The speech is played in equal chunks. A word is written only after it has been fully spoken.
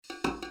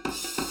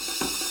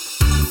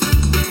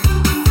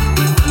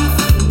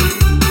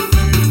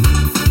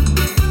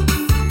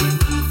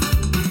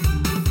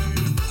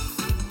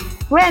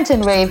Rant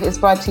and Rave is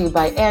brought to you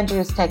by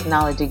Andrews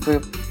Technology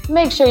Group.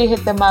 Make sure you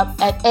hit them up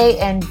at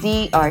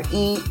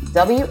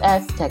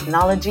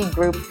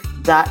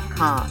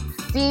andrewstechnologygroup.com.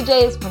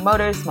 DJs,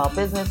 promoters, small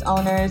business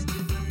owners,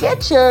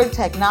 get your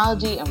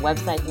technology and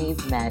website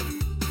needs met.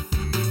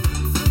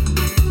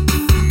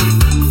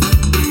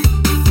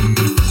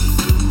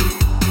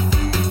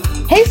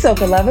 Hey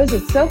Soca lovers,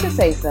 it's Soca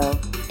Say So,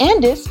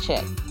 and it's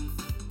Chick.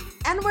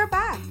 And we're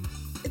back.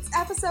 It's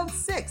episode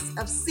 6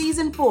 of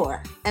season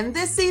 4. And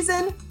this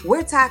season,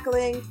 we're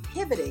tackling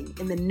pivoting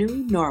in the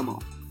new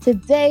normal.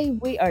 Today,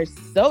 we are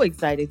so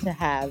excited to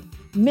have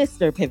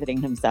Mr.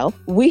 Pivoting himself.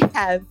 We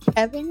have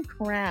Kevin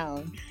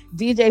Crown,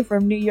 DJ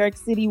from New York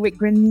City with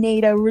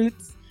Grenada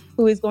roots,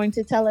 who is going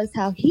to tell us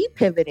how he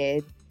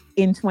pivoted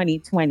in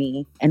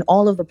 2020 and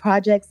all of the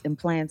projects and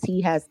plans he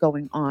has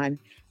going on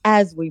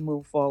as we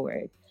move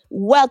forward.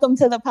 Welcome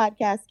to the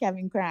podcast,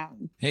 Kevin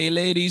Crown. Hey,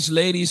 ladies,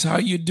 how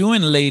you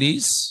doing,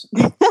 ladies?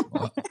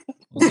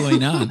 What's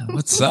going on?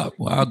 What's up?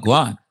 Wow, go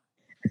on.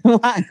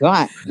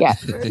 Wagwan. Yeah.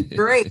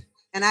 Great.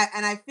 And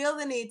I feel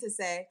the need to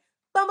say,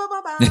 bum, bum,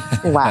 bum,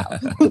 bum. Wow.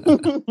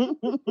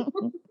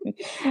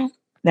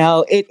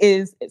 Now, it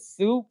is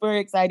super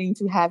exciting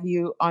to have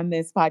you on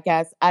this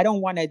podcast. I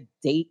don't want to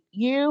date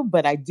you,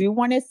 but I do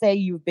want to say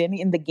you've been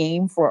in the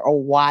game for a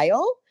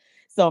while.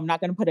 So I'm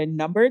not going to put a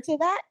number to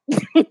that.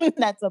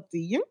 That's up to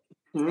you.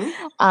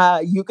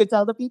 Mm-hmm. You could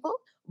tell the people.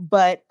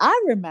 But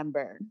I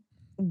remember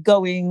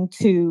going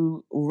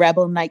to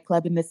Rebel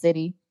nightclub in the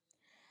city.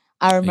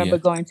 I remember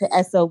going to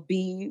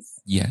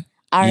SOBs. Yeah.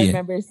 I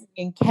remember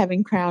seeing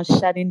Kevin Crown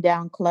shutting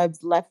down clubs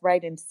left,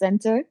 right, and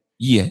center.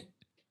 Yeah.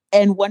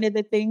 And one of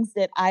the things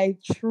that I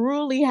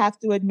truly have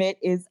to admit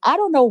is I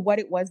don't know what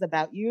it was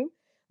about you,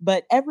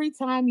 but every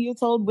time you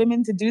told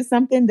women to do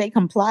something, they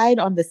complied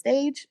on the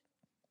stage.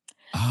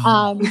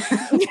 You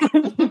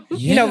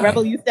know,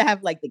 Rebel used to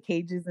have like the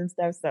cages and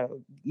stuff.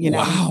 So, you know.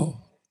 Wow.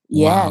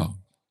 Yeah. Wow.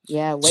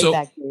 Yeah. Way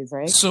back days,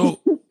 right? So,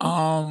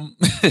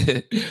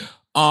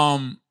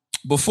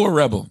 before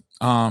Rebel,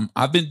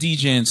 I've been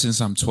DJing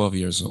since I'm 12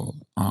 years old.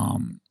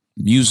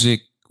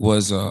 Music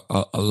was a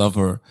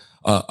love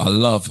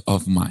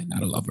of mine,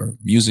 not a lover.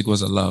 Music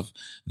was a love.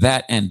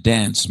 That and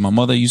dance. My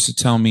mother used to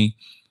tell me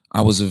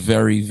I was a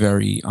very,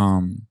 very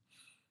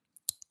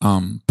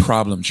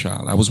problem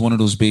child. I was one of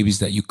those babies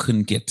that you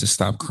couldn't get to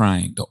stop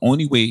crying. The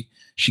only way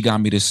she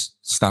got me to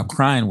stop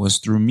crying was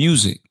through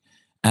music.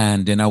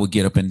 And then I would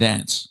get up and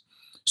dance.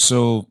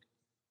 So,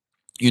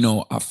 you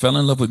know, I fell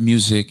in love with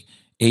music.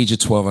 Age of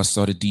 12, I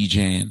started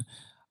DJing.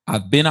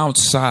 I've been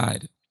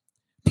outside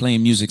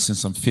playing music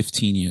since I'm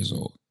 15 years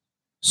old.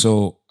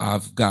 So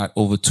I've got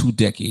over 2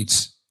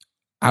 decades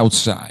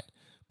outside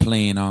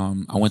playing. I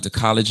went to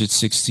college at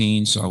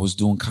 16. So I was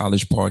doing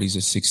college parties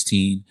at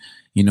 16.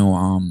 You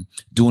know,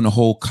 doing the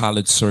whole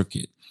college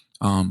circuit,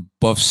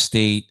 Buff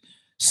State,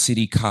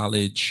 City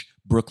College,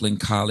 Brooklyn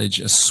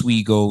College,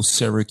 Oswego,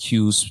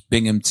 Syracuse,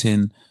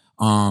 Binghamton,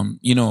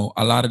 you know,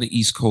 a lot of the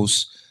East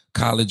Coast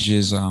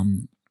colleges,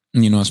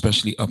 you know,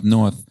 especially up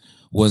north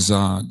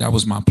that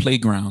was my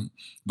playground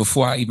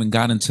before I even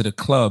got into the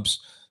clubs.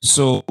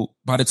 So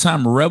by the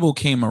time Rebel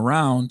came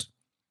around,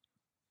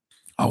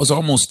 I was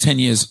almost 10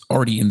 years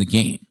already in the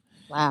game.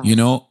 Wow. You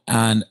know,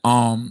 and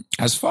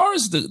as far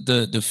as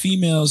the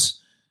females,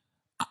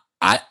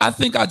 I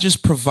think I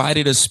just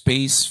provided a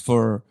space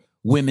for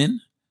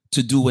women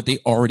to do what they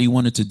already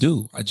wanted to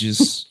do.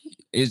 it's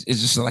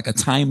just like a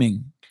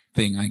timing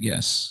thing, I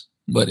guess.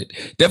 But it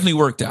definitely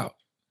worked out.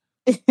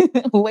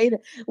 way to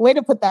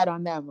put that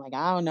on them. Like,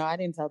 I don't know. I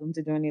didn't tell them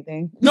to do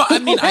anything. No, I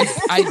mean,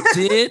 I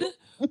did,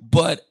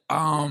 but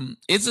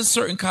it's a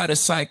certain kind of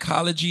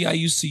psychology I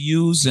used to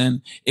use,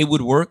 and it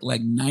would work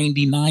like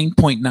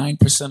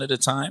 99.9% of the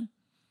time.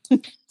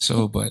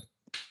 So, but,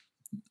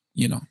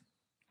 you know.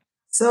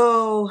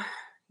 So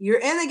you're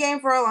in the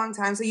game for a long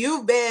time. So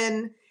you've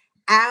been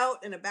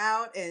out and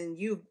about and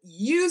you've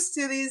used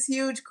to these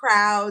huge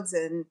crowds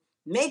and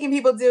making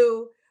people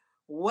do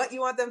what you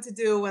want them to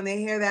do when they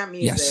hear that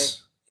music.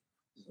 Yes.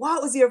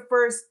 What was your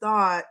first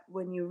thought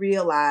when you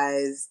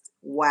realized,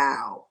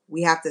 wow,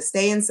 we have to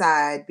stay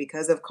inside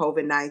because of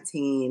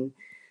COVID-19?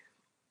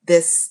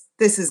 This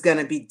is going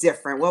to be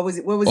different. What was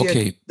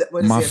okay.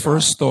 My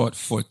first thought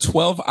for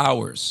 12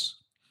 hours,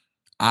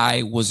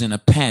 I was in a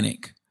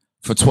panic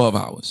for 12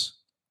 hours.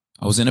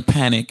 I was in a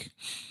panic.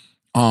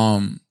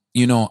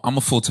 You know, I'm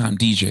a full-time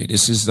DJ.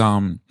 This is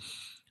no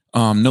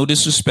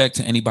disrespect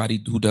to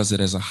anybody who does it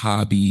as a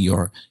hobby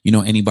or, you know,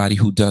 anybody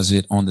who does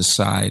it on the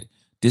side.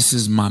 This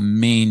is my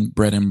main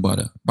bread and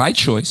butter by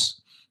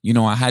choice. You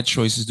know, I had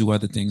choices to do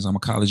other things. I'm a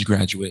college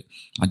graduate.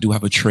 I do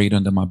have a trade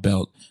under my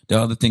belt. There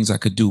are other things I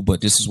could do,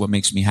 but this is what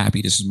makes me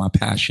happy. This is my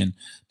passion.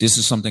 This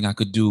is something I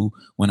could do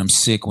when I'm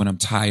sick, when I'm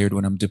tired,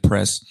 when I'm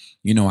depressed.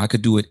 You know, I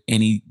could do it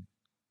any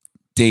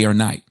day or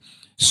night.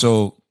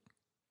 So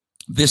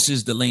this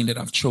is the lane that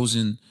I've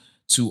chosen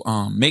to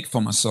make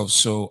for myself.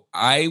 So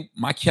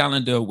my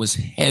calendar was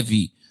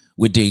heavy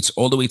with dates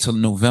all the way till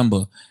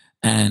November.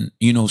 And,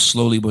 you know,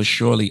 slowly but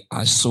surely,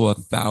 I saw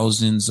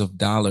thousands of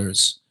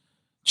dollars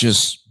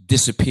just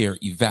disappear,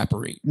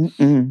 evaporate.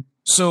 Mm-mm.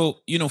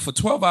 So, for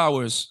 12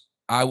 hours,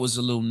 I was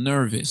a little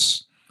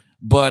nervous.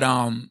 But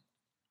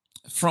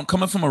from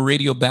coming from a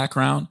radio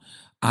background,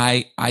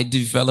 I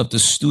developed a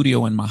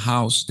studio in my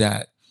house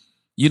that,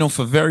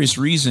 for various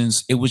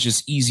reasons, it was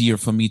just easier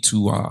for me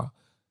to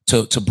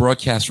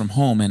broadcast from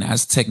home. And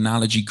as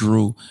technology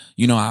grew,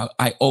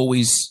 I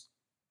always,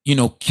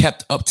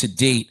 kept up to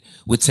date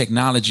with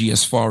technology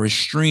as far as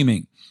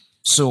streaming.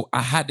 So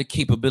I had the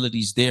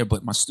capabilities there,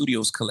 but my studio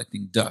was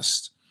collecting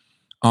dust.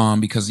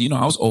 Because,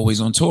 I was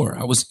always on tour.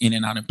 I was in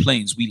and out in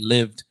planes. We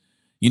lived,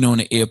 in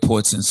the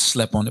airports and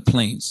slept on the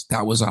planes.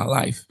 That was our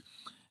life.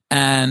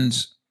 And,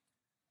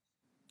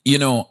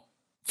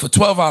 for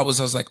 12 hours,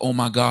 I was like, oh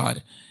my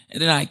God.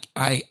 And then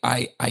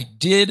I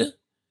did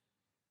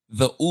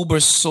the Uber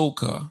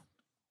Soca,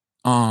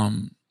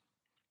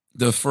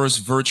 the first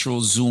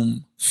virtual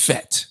Zoom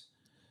FET.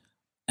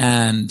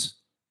 And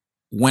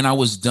when I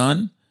was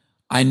done,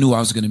 I knew I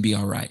was going to be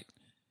all right.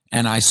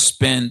 And I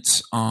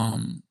spent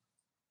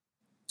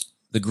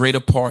the greater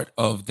part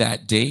of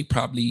that day,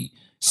 probably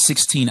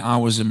 16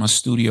 hours in my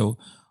studio,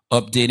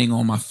 updating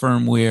on my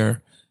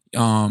firmware,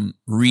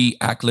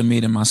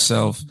 reacclimating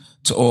myself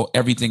to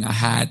everything I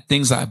had,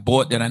 things I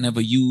bought that I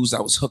never used.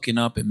 I was hooking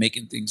up and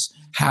making things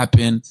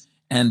happen.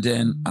 And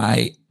then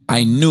I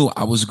knew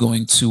I was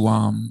going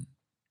to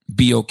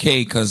be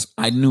okay, because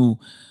I knew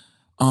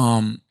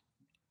the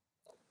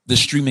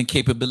streaming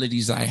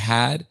capabilities I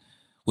had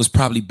was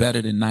probably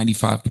better than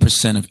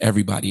 95% of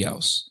everybody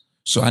else.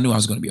 So I knew I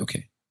was going to be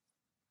okay.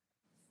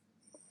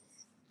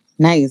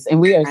 Nice. And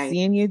we are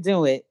seeing you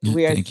do it.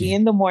 We are Thank seeing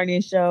you. the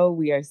morning show.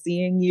 We are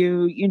seeing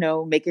you,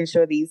 making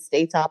sure these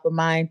stay top of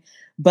mind.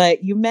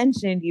 But you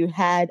mentioned you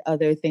had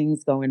other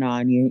things going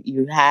on.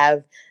 You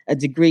have a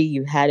degree,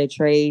 you had a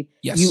trade.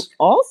 Yes. You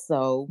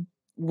also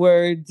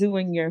were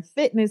doing your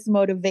fitness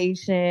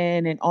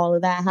motivation and all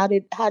of that. How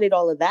did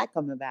all of that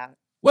come about?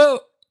 Well,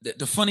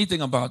 the funny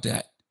thing about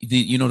that,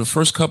 the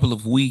first couple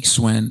of weeks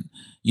when,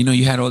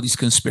 you had all these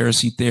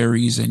conspiracy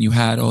theories and you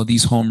had all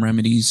these home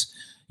remedies,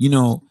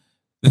 the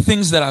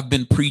things that I've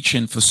been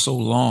preaching for so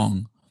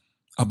long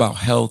about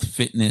health,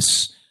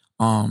 fitness,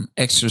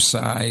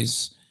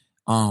 exercise,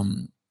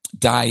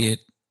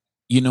 diet,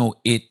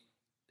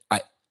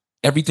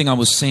 everything I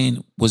was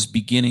saying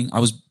I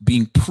was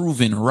being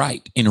proven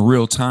right in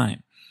real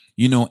time,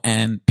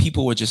 and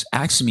people were just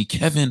asking me,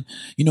 Kevin,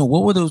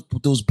 what were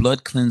those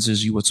blood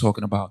cleansers you were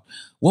talking about?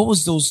 What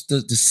was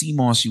the sea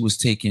moss you was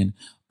taking?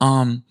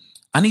 I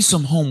need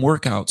some home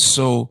workouts.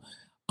 So,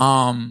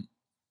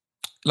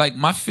 like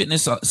my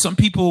fitness, some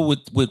people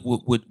would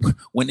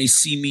when they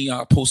see me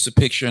post a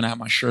picture and I have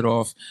my shirt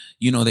off,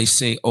 they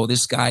say, "Oh,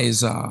 this guy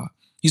is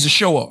he's a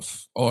show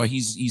off, or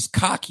he's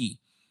cocky,"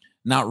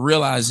 not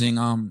realizing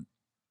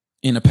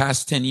in the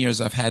past 10 years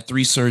I've had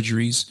 3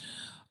 surgeries.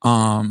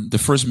 The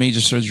first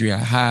major surgery I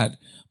had,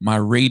 my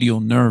radial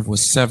nerve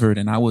was severed,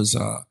 and I was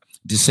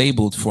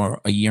disabled for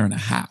a year and a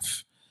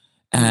half.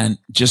 And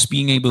just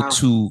being able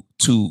to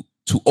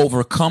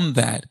overcome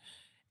that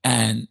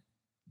and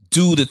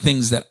do the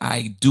things that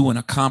I do and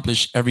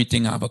accomplish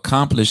everything I've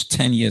accomplished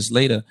 10 years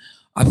later,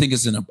 I think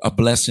it's a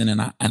blessing.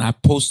 And I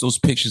post those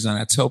pictures and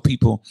I tell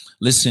people,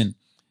 listen,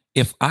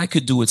 if I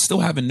could do it,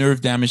 still having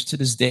nerve damage to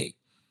this day,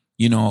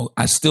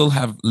 I still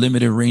have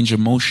limited range of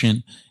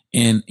motion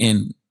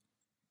in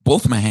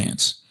both my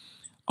hands,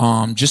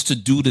 just to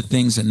do the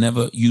things and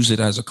never use it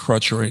as a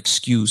crutch or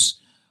excuse.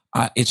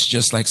 It's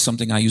just like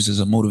something I use as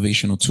a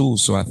motivational tool.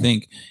 So I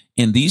think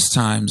in these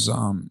times,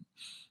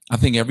 I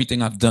think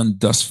everything I've done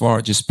thus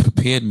far just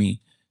prepared me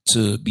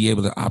to be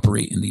able to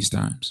operate in these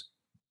times.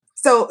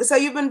 So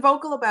you've been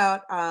vocal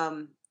about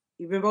the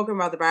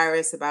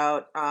virus,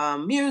 about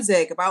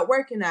music, about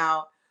working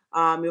out.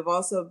 You've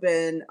also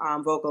been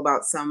vocal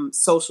about some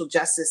social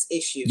justice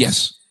issues.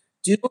 Yes.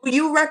 Do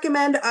you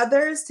recommend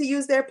others to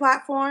use their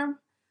platform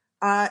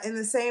in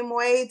the same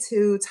way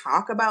to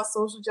talk about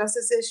social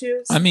justice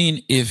issues? I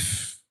mean,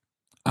 if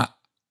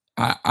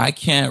I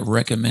can't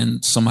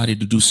recommend somebody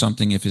to do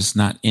something if it's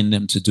not in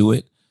them to do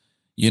it.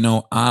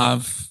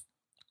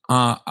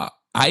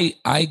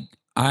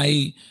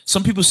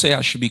 Some people say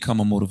I should become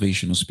a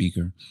motivational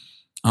speaker.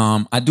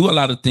 I do a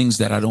lot of things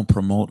that I don't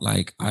promote.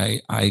 Like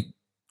I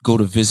go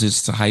to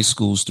visits to high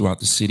schools throughout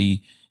the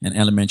city and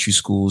elementary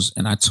schools,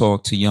 and I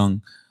talk to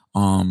young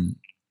men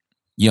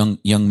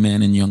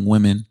and young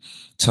women,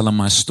 tell them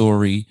my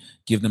story,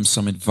 give them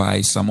some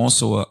advice. I'm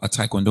also a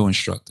Taekwondo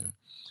instructor.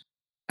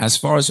 As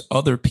far as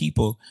other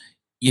people,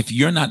 if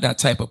you're not that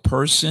type of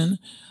person,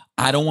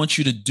 I don't want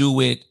you to do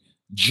it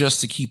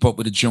just to keep up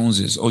with the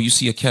Joneses, or you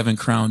see a Kevin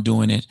Crown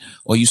doing it,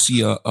 or you see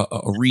a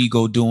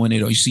Rigo doing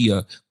it, or you see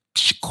a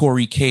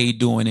Corey K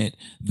doing it,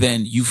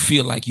 then you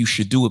feel like you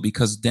should do it,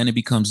 because then it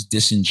becomes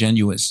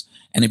disingenuous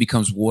and it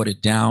becomes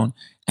watered down,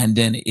 and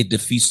then it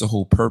defeats the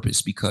whole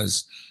purpose,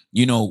 because,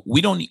 we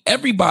don't need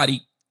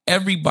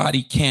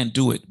everybody can't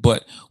do it.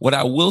 But what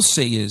I will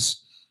say is,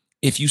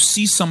 if you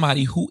see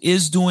somebody who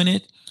is doing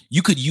it,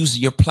 you could use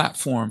your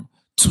platform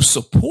to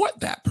support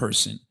that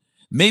person.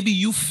 Maybe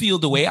you feel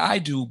the way I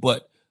do,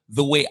 but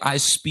the way I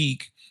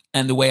speak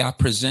And the way I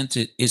present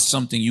it is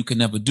something you can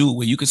never do,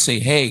 where you could say,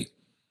 hey,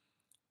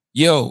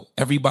 yo,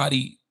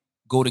 everybody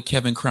go to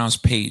Kevin Crown's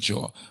page,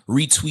 or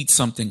retweet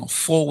something, or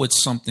forward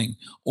something,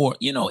 or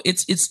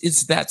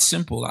it's that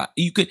simple.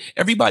 You could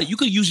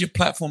use your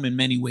platform in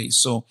many ways.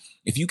 So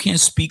if you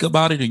can't speak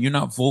about it and you're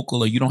not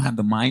vocal, or you don't have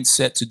the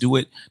mindset to do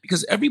it,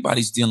 because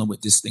everybody's dealing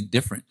with this thing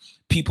different.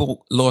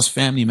 People lost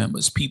family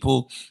members.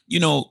 People,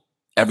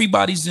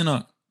 everybody's in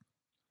a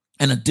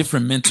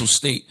different mental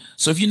state.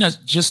 So if you're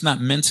not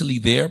mentally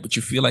there, but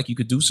you feel like you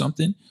could do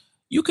something,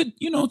 you could,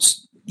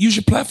 use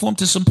your platform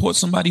to support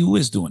somebody who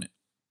is doing it.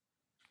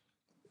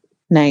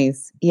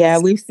 Nice. Yeah,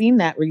 we've seen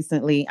that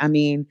recently. I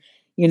mean,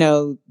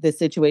 the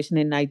situation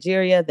in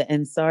Nigeria, the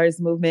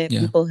NSARS movement,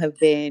 people have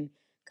been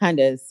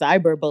kind of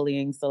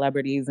cyberbullying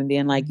celebrities and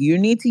being like, you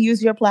need to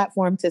use your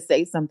platform to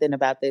say something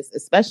about this,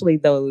 especially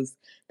those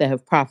that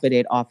have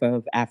profited off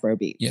of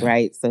Afrobeats,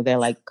 right? So they're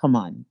like, come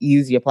on,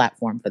 use your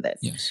platform for this.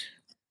 Yes.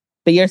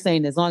 But you're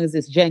saying as long as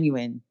it's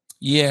genuine.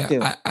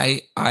 Yeah,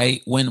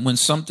 I when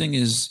something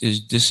is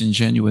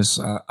disingenuous,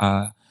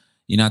 I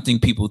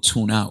think people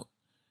tune out.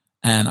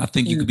 And I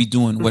think you could be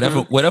doing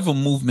whatever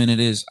movement it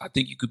is. I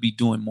think you could be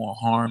doing more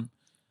harm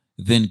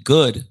than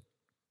good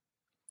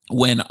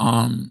when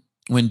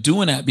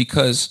doing that.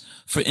 Because,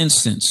 for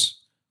instance,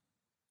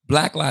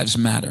 Black Lives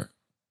Matter.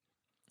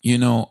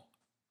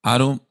 I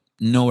don't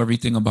know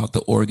everything about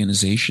the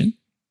organization.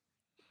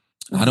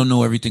 I don't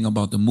know everything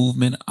about the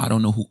movement. I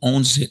don't know who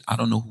owns it. I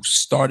don't know who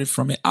started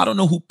from it. I don't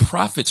know who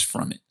profits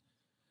from it.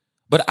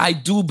 But I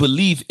do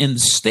believe in the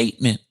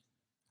statement,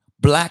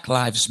 Black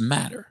Lives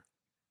Matter.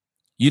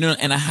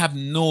 And I have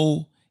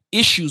no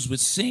issues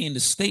with saying the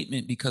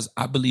statement, because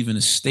I believe in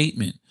a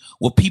statement.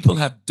 What people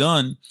have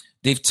done,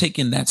 they've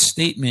taken that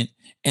statement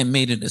and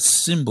made it a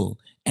symbol.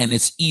 And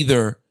it's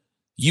either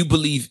you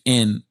believe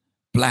in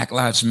Black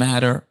Lives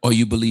Matter or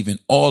you believe in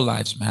all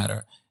lives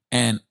matter.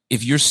 And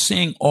if you're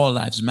saying all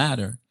lives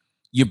matter,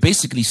 you're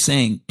basically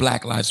saying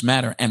Black Lives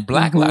Matter. And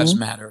Black Lives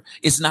Matter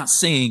is not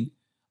saying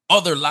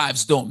other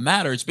lives don't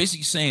matter. It's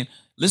basically saying,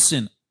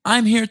 listen,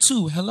 I'm here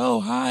too.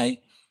 Hello, hi.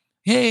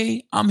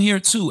 Hey, I'm here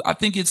too. I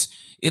think it's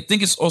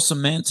all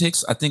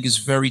semantics. I think it's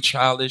very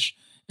childish,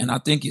 and I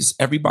think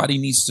everybody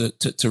needs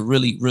to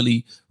really,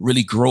 really,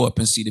 really grow up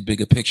and see the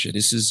bigger picture.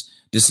 This is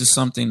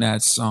something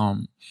that's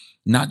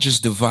not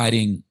just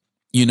dividing,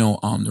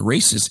 the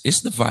races.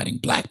 It's dividing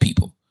Black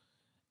people,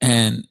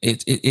 and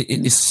it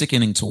is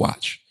sickening to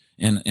watch.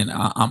 And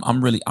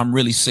I'm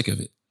really sick of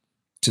it,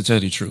 to tell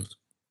you the truth.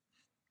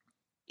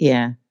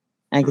 Yeah,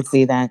 I could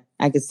see that.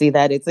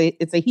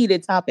 It's a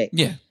heated topic.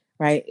 Yeah.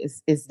 Right.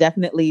 It's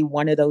definitely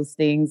one of those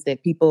things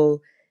that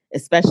people,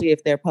 especially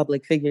if they're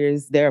public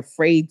figures, they're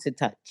afraid to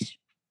touch.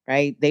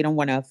 Right. They don't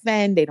want to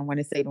offend. They don't want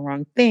to say the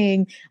wrong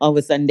thing. All of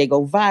a sudden they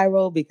go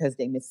viral because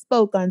they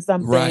misspoke on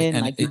something. Right.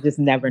 And you just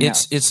never know.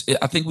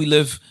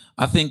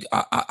 I think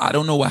I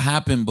don't know what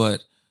happened,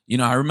 but,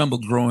 I remember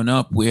growing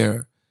up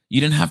where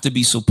you didn't have to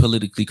be so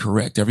politically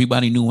correct.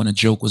 Everybody knew when a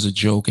joke was a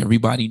joke.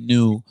 Everybody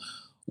knew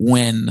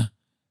when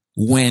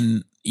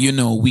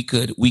we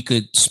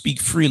could speak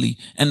freely.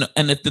 And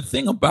the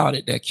thing about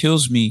it that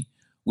kills me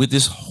with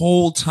this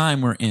whole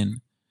time we're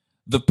in,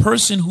 the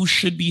person who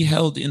should be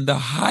held in the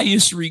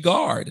highest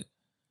regard,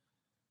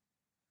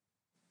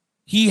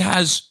 he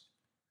has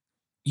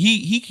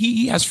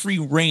free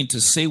reign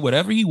to say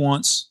whatever he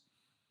wants.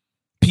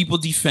 People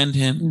defend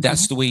him.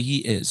 That's the way he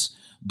is.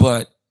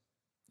 But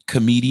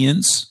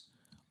comedians,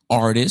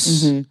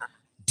 artists,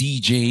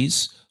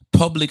 DJs,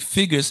 public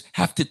figures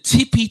have to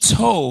tippy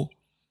toe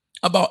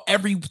about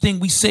everything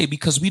we say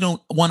because we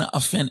don't want to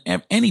offend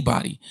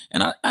anybody.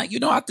 And I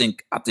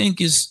think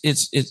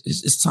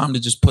it's time to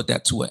just put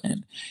that to an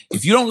end.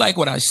 If you don't like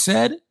what I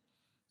said,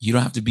 you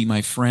don't have to be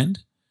my friend.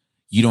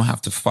 You don't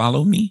have to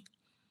follow me.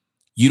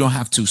 You don't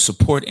have to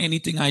support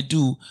anything I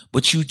do,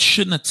 but you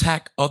shouldn't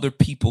attack other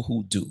people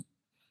who do.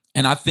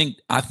 And I think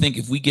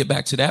if we get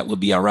back to that, we'll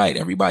be all right.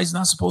 Everybody's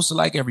not supposed to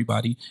like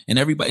everybody, and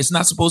it's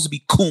not supposed to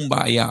be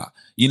kumbaya.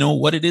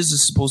 What it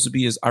is supposed to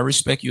be is I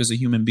respect you as a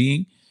human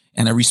being.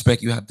 And I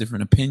respect you have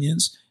different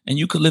opinions, and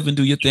you could live and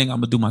do your thing.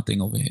 I'm gonna do my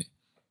thing over here.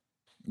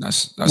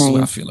 That's nice. The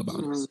way I feel about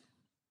it.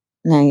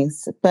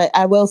 Nice, but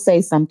I will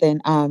say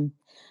something.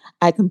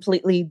 I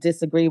completely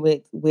disagree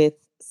with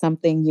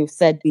something you've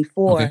said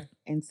before,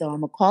 and so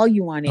I'm gonna call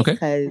you on it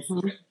because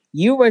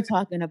you were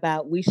talking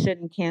about we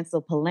shouldn't cancel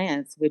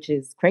Palance, which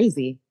is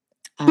crazy.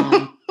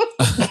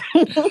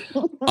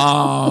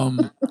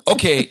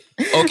 Okay.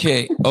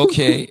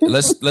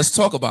 Let's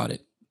talk about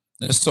it.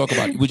 Let's talk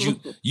about it. Would you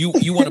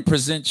want to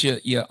present your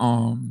you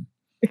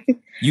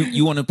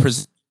want to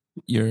present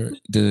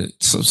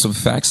some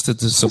facts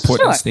to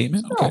support that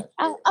statement? Sure. Okay.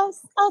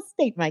 I'll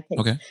state my case.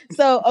 Okay.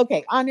 So,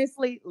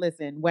 honestly,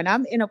 listen, when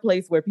I'm in a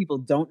place where people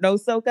don't know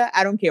soca,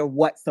 I don't care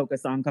what soca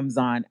song comes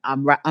on.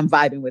 I'm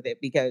vibing with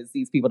it because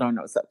these people don't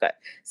know soca.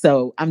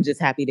 So I'm just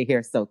happy to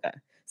hear soca.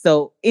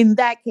 So in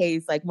that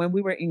case, like when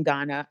we were in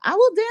Ghana, I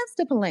will dance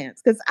to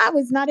Palance because I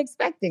was not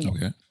expecting it.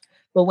 Okay.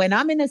 But when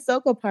I'm in a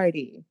soca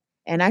party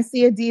and I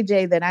see a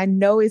DJ that I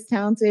know is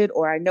talented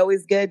or I know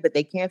is good, but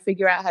they can't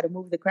figure out how to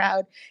move the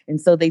crowd. And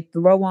so they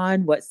throw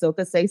on what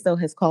Soca Say So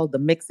has called the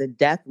mix of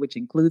death, which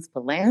includes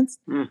Palance.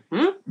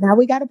 Mm-hmm. Now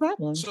we got a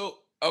problem. So,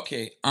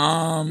 okay.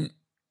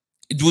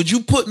 Would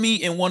you put me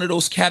in one of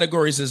those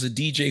categories as a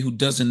DJ who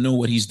doesn't know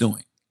what he's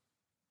doing?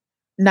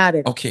 Not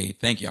at all. Okay,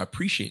 thank you. I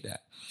appreciate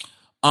that.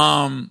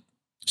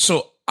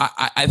 So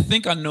I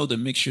think I know the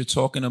mix you're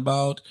talking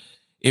about.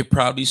 It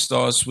probably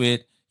starts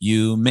with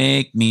 "You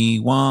Make Me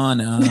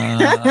Wanna,"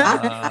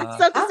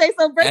 Soca Say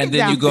So, break and it then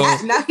down. you go,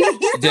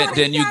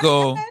 then you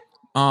go,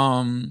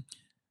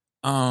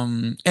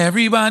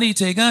 everybody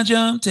take a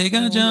jump, take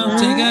a jump,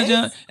 take a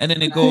jump, and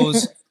then it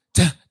goes.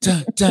 Da,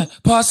 da, da,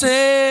 posse,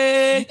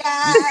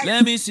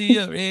 let me see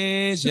you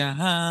raise your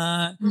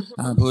hand.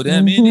 I put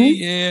them in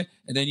the air,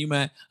 and then you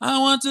might. I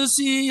want to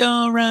see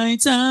your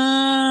right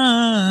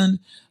hand.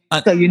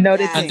 So you know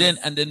the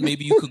and then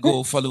maybe you could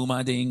go follow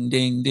my ding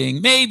ding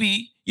ding.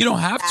 Maybe you don't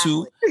have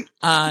to,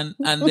 and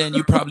then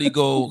you probably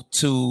go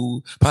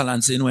to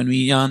balancing when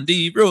we on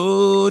the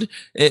road.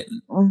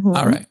 All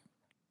right.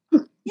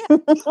 Yeah.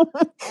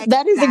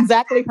 That is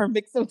exactly her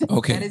mix of death.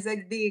 Okay. That is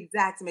the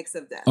exact mix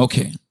of death.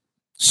 Okay.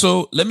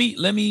 So let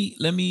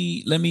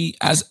me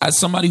as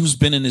somebody who's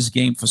been in this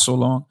game for so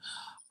long,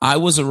 I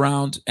was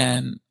around,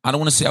 and I don't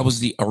want to say I was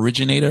the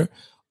originator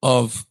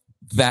of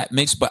that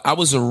mix, but I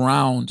was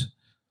around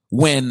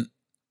when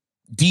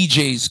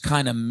DJs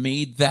kind of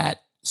made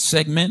that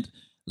segment.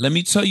 Let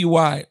me tell you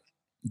why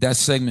that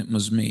segment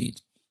was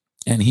made,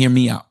 and hear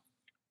me out.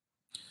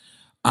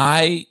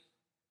 I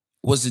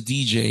was a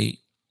DJ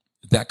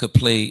that could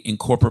play in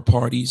corporate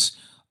parties.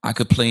 I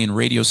could play in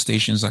radio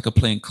stations. I could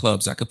play in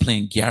clubs. I could play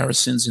in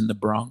garrisons in the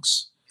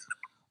Bronx.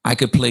 I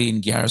could play in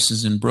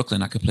garrisons in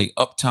Brooklyn. I could play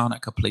uptown. I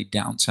could play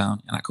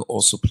downtown. And I could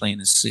also play in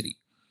the city.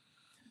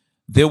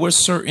 There were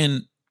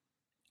certain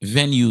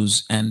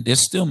venues, and there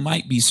still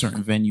might be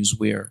certain venues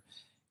where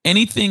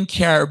anything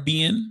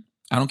Caribbean,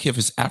 I don't care if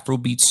it's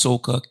Afrobeat,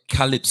 soca,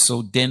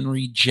 calypso,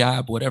 dennery,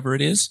 jab, whatever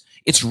it is,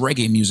 it's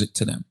reggae music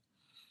to them,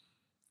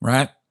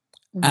 right?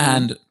 Mm-hmm.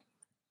 And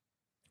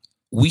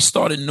we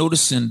started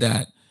noticing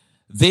that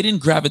they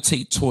didn't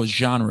gravitate towards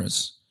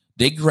genres.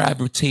 They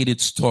gravitated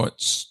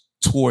towards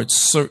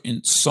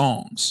certain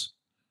songs,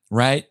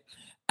 right?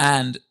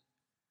 And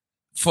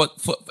for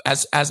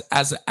as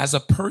a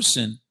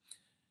person,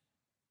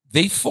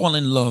 they fall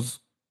in love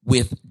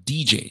with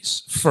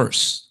DJs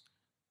first,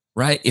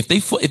 right? If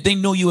they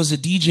know you as a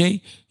DJ,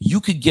 you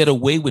could get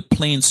away with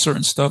playing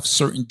certain stuff.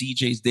 Certain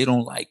DJs they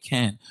don't like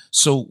can.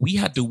 So we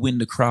had to win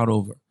the crowd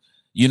over.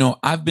 You know,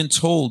 I've been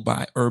told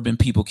by urban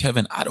people,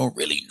 Kevin, I don't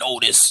really know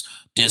this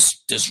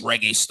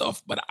reggae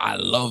stuff, but I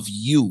love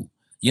you.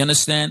 You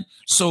understand?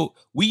 So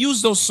we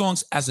use those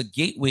songs as a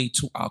gateway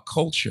to our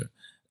culture.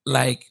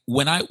 Like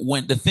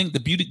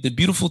the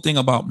beautiful thing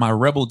about my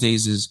rebel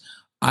days is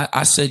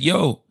I said,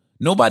 yo,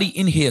 nobody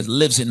in here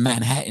lives in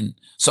Manhattan.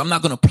 So I'm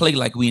not going to play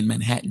like we in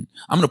Manhattan.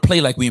 I'm going to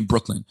play like we in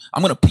Brooklyn.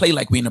 I'm going to play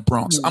like we in the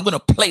Bronx. I'm going to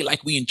play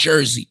like we in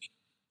Jersey.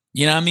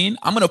 You know what I mean?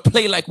 I'm going to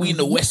play like we in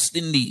the West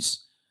Indies.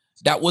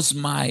 That was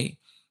my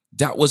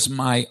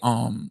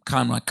kind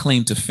of my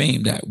claim to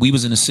fame, that we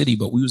was in the city,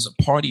 but we was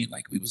partying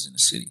like we was in the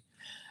city.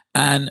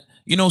 And,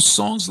 you know,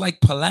 songs like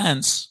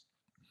Palance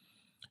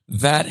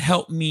that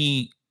helped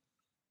me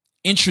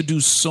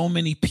introduce so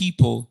many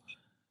people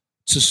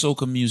to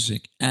soca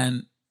music.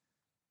 And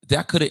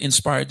that could have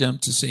inspired them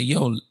to say,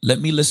 yo, let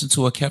me listen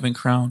to a Kevin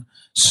Crown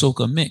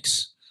soca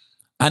mix.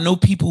 I know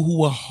people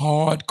who are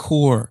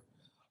hardcore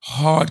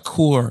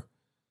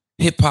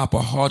hip hop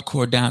or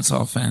hardcore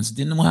dancehall fans,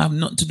 didn't have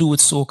nothing to do with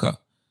soca,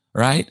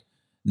 right?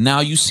 Now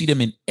you see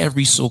them in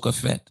every soca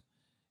fete.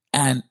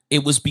 And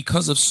it was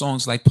because of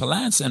songs like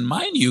Palance. And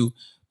mind you,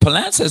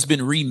 Palance has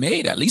been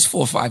remade at least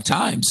 4 or 5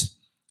 times.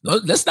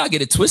 Let's not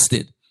get it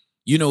twisted.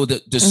 You know,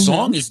 the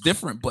song is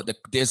different, but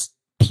there's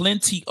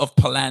plenty of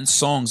Palance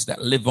songs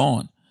that live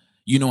on,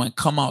 you know, and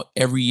come out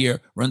every year.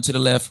 Run to the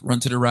left,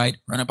 run to the right,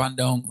 run up and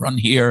down, run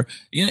here.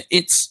 You know,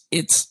 it's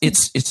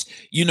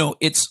you know,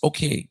 it's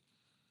okay.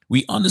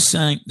 We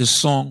understand the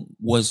song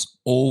was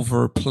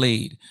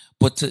overplayed,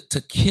 but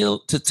to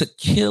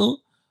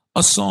kill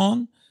a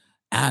song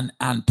and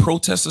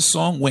protest a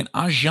song when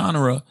our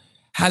genre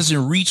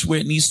hasn't reached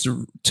where it needs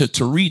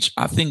to reach,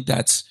 I think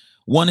that's,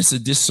 one, it's a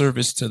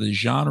disservice to the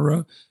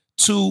genre.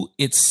 2,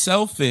 it's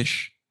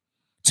selfish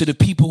to the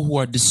people who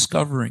are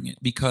discovering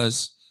it,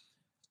 because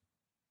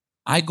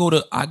I go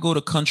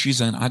to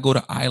countries and I go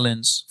to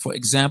islands. For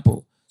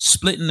example,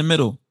 Split in the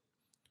Middle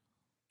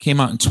came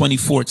out in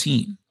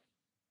 2014.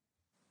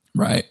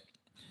 Right?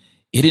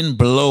 It didn't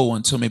blow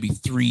until maybe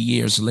 3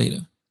 years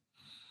later.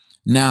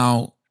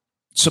 Now,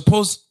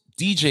 suppose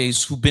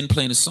DJs who've been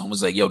playing the song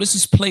was like, yo, this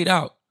is played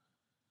out.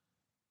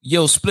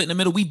 Yo, Split in the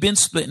Middle, we've been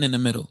splitting in the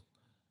middle.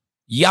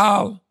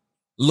 Y'all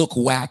look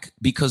whack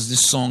because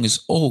this song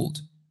is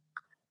old.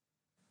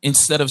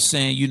 Instead of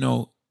saying, you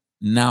know,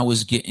 now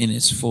is getting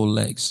its full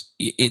legs.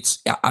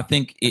 I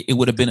think it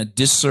would have been a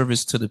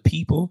disservice to the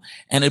people,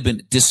 and it'd been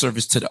a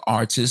disservice to the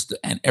artist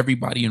and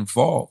everybody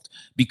involved,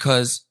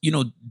 because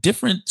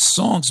different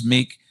songs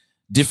make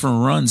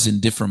different runs in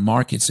different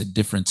markets at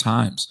different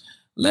times.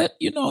 I'm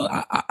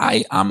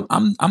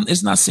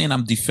it's not saying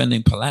I'm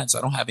defending Palance.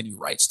 I don't have any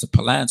rights to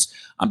Palance.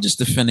 I'm just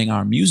defending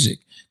our music,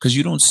 because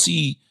you don't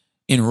see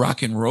in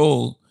rock and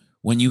roll,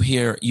 when you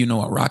hear a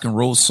rock and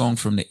roll song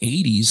from the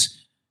 80s,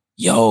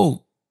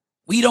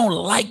 we don't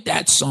like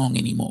that song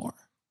anymore.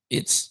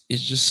 It's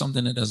just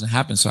something that doesn't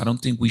happen. So I don't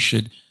think we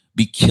should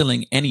be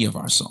killing any of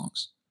our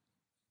songs.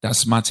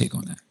 That's my take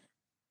on that.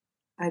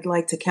 I'd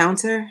like to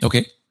counter.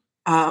 Okay.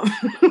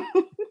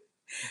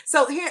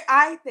 So here,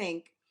 I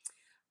think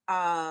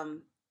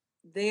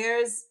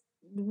there's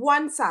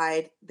one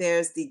side,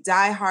 there's the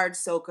diehard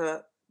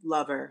soca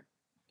lover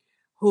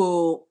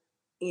who,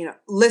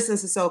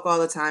 listens to soca all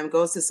the time,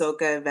 goes to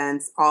soca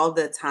events all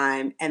the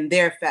time, and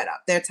they're fed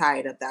up. They're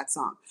tired of that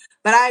song.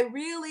 But I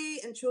really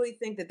and truly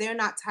think that they're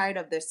not tired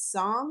of their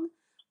song.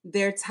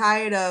 They're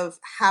tired of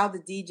how the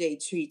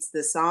DJ treats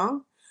the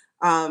song.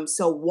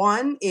 So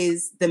one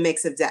is the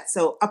mix of death.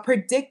 So a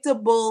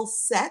predictable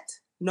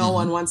set, no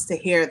one wants to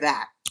hear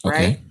that,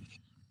 right? Okay.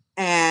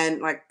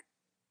 And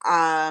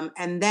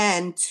and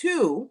then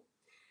two,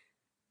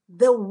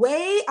 the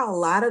way a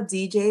lot of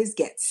DJs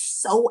get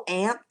so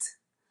amped,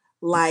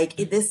 like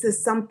this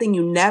is something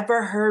you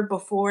never heard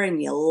before in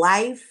your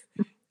life,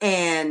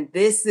 and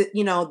this is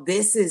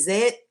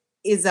it,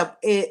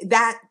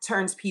 that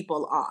turns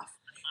people off.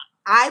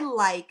 I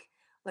like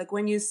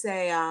when you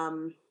say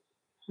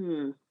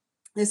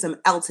there's some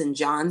Elton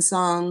John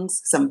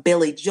songs, some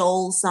Billy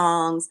Joel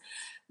songs.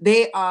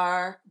 They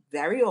are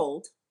very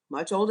old,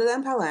 much older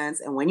than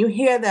Palance, and when you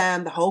hear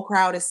them, the whole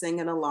crowd is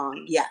singing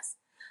along. Yes.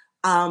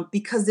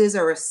 Because there's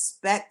a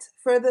respect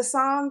for the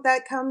song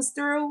that comes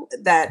through,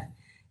 that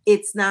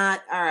it's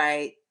not, all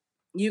right,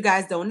 you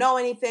guys don't know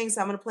anything,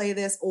 so I'm going to play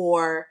this,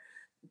 or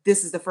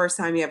this is the first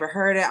time you ever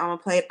heard it, I'm going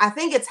to play it. I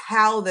think it's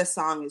how the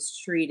song is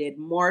treated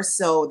more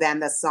so than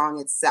the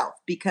song itself.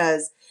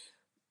 Because,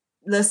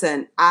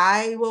 listen,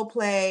 I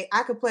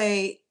could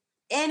play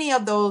any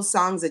of those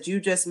songs that you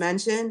just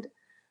mentioned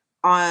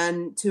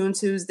on Tune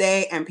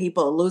Tuesday, and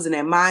people are losing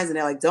their minds, and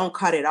they're like, don't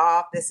cut it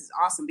off. This is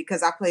awesome,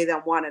 because I play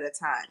them one at a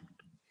time.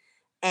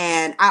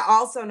 And I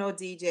also know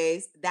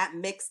DJs that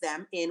mix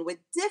them in with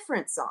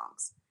different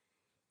songs.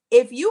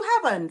 If you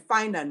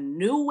find a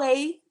new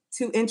way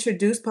to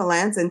introduce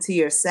Palance into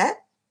your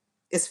set,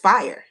 it's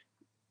fire.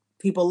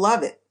 People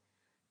love it,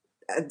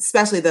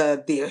 especially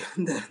the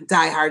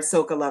diehard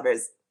soca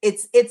lovers.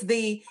 It's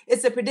the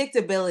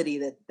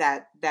predictability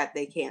that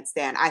they can't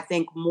stand. I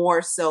think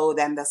more so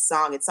than the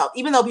song itself.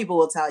 Even though people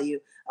will tell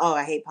you, "Oh,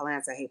 I hate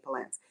Palance. I hate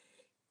Palance."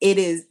 It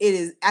is.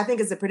 I think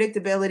it's the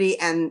predictability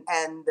and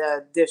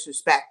the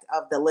disrespect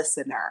of the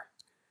listener.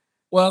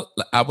 Well,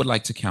 I would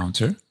like to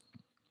counter.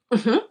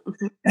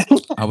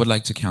 I would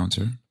like to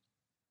counter.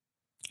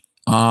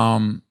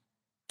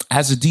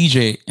 As a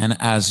DJ and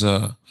as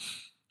an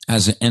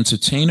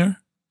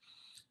entertainer,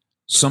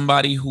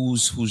 somebody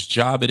whose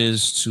job it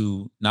is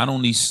to not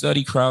only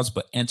study crowds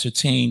but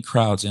entertain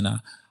crowds, and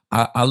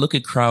I look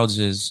at crowds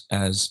as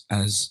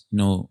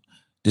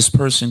this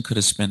person could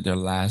have spent their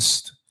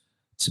last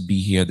to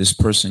be here. This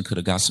person could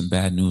have got some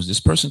bad news.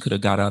 This person could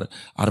have got out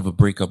of a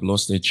breakup,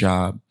 lost their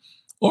job,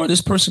 or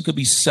this person could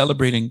be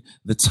celebrating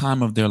the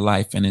time of their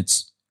life. And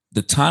it's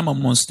the time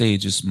I'm on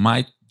stage. It's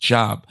my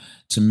job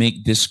to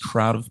make this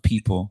crowd of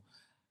people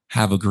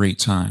have a great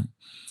time.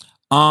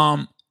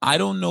 I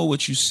don't know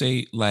what you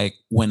say, like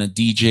when a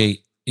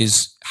DJ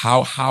is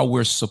how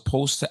we're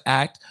supposed to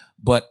act,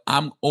 but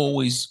I'm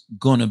always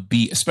gonna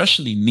be,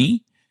 especially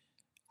me,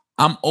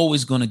 I'm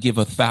always gonna give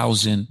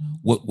 1,000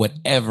 with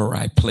whatever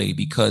I play,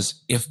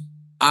 because if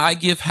I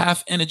give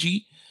half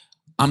energy,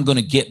 I'm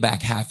gonna get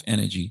back half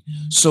energy.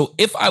 So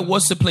if I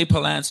was to play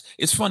Palance,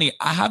 it's funny,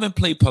 I haven't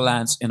played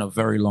Palance in a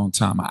very long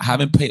time. I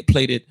haven't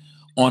played it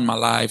on my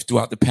live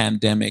throughout the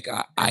pandemic.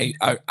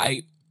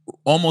 I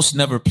almost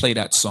never play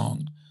that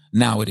song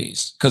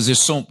nowadays, because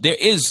there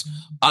is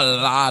a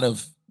lot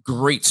of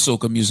great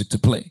soca music to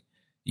play.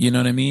 You know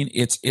what I mean?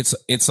 It's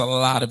a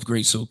lot of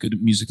great soca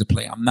music to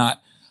play. I'm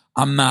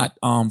not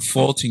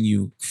faulting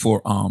you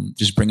for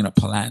just bringing up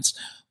Palance,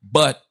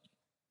 but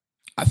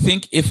I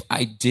think if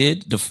I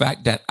did, the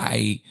fact that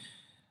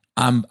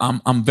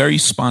I'm very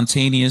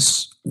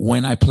spontaneous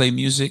when I play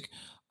music.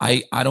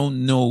 I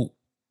don't know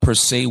per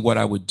se what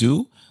I would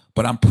do,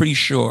 but I'm pretty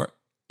sure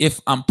if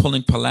I'm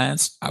pulling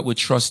Palance, I would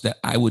trust that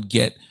I would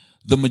get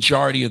the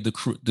majority of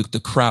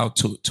the crowd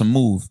to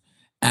move.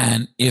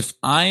 And if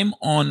I'm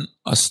on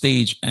a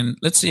stage and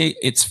let's say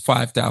it's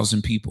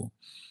 5,000 people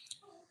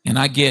and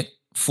I get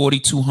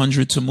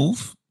 4,200 to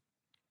move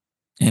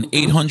and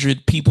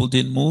 800 people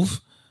didn't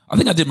move, I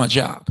think I did my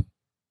job.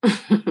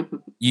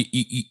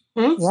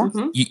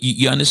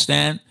 You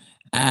understand?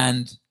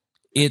 And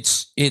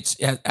it's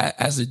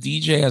as a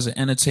DJ, as an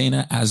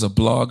entertainer, as a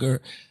blogger,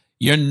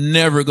 you're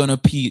never going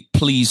to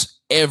please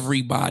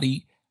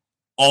everybody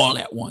all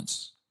at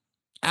once.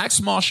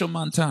 Ask Marshall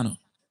Montano.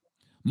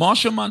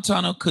 Marshall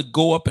Montano could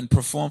go up and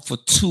perform for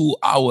 2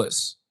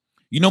 hours.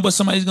 You know what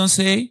somebody's gonna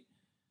say?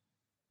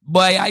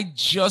 Boy, I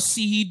just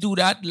see he do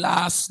that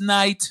last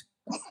night.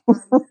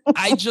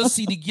 I just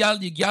see the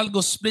gal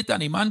go split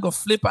and the man go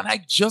flip, and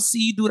I just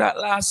see he do that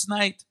last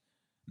night.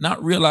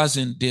 Not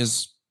realizing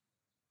there's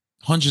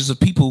hundreds of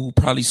people who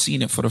probably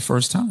seen it for the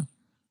first time.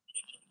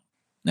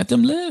 Let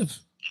them live.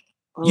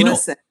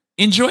 Listen,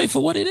 enjoy it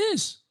for what it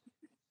is.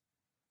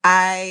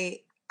 I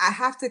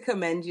have to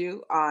commend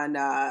you on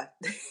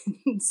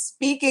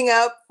speaking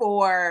up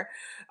for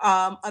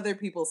other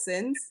people's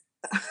sins.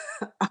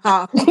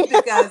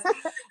 Because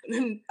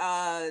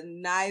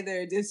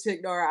neither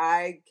District nor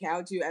I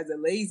count you as a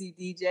lazy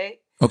DJ.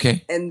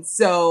 Okay. And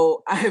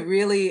so I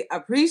really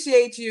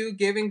appreciate you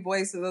giving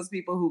voice to those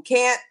people who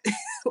can't,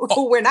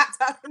 who we're not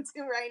talking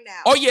to right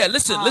now. Oh yeah,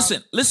 listen.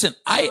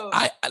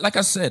 I like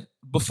I said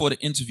before the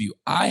interview,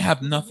 I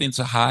have nothing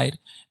to hide,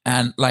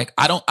 and like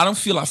I don't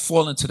feel I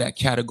fall into that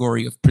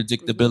category of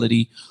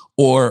predictability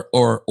or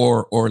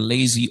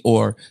lazy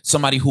or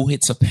somebody who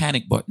hits a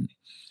panic button.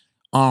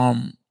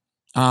 I'm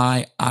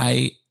not.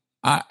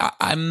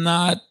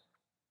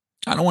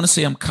 I don't want to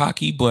say I'm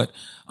cocky, but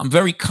I'm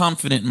very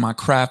confident in my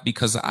craft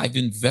because I've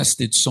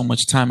invested so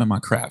much time in my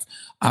craft.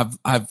 I've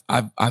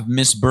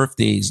missed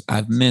birthdays.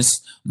 I've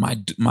missed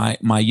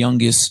my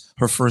youngest,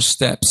 her first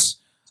steps.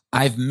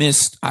 I've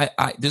missed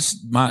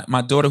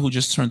my daughter who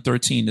just turned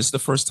 13. This is the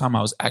first time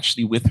I was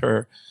actually with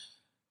her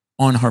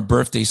on her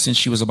birthday since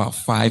she was about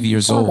 5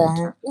 years old.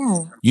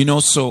 Yeah. You know,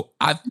 so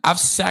I've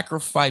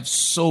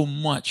sacrificed so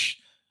much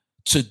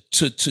to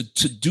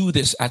do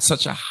this at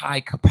such a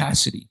high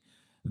capacity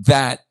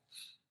that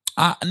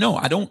I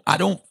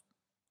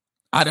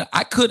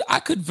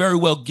could very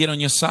well get on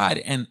your side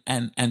and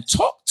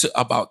talk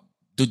about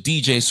the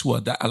DJs who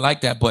are like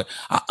that, but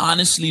I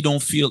honestly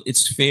don't feel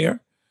it's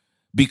fair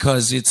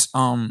because it's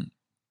you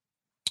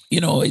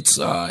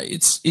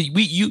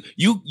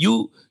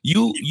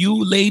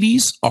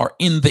ladies are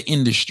in the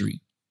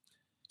industry,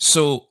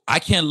 so I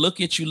can't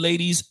look at you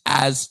ladies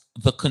as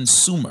the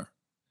consumer.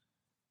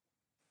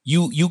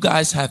 You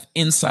guys have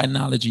inside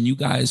knowledge and you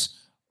guys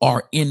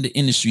are in the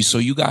industry, so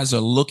you guys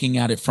are looking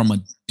at it from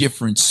a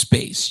different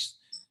space.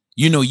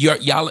 You know,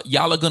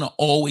 y'all are gonna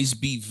always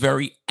be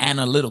very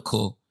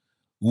analytical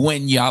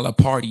when y'all are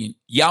partying.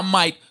 Y'all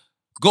might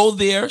go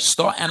there,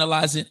 start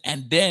analyzing,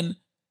 and then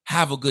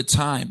have a good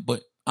time.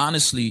 But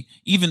honestly,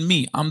 even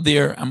me, I'm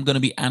there. I'm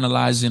gonna be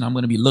analyzing. I'm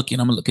gonna be looking.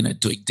 I'm looking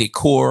at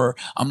decor.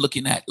 I'm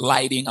looking at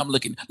lighting.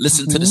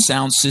 Listen to the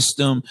sound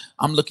system.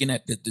 I'm looking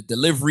at the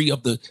delivery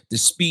of the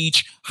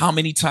speech. How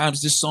many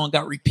times this song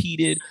got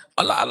repeated?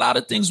 A lot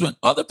of things. When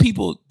other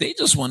people, they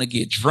just want to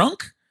get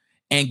drunk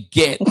and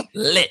get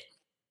lit.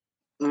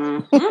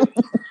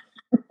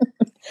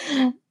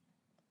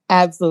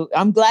 Absolutely.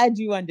 I'm glad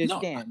you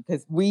understand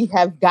because we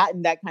have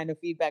gotten that kind of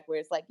feedback where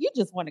it's like, you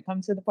just want to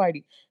come to the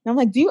party. And I'm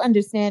like, do you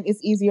understand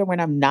it's easier when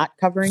I'm not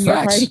covering your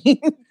party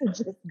to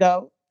just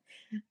go?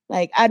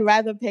 Like, I'd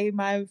rather pay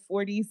my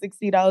 $40,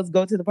 $60,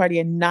 go to the party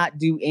and not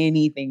do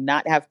anything,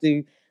 not have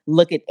to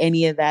look at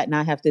any of that,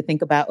 not have to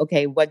think about,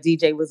 okay, what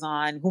DJ was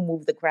on, who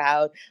moved the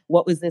crowd,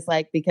 what was this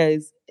like?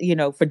 Because, you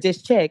know, for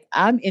Dish Chick,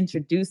 I'm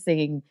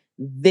introducing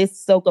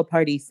this soca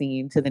party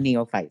scene to the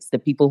neophytes, the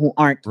people who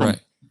aren't coming,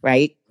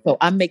 right? So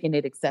I'm making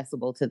it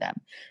accessible to them.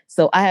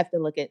 So I have to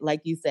look at,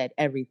 like you said,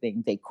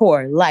 everything: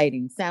 decor,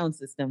 lighting, sound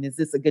system. Is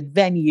this a good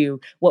venue?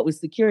 What was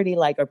security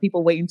like? Are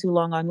people waiting too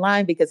long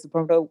online because the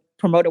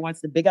promoter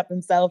wants to big up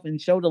himself and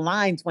show the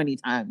line 20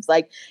 times?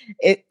 Like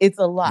it's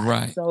a lot.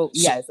 Right. So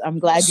yes, I'm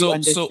glad you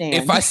understand.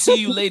 So if I see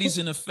you ladies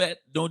in a fete,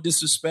 don't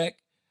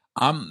disrespect.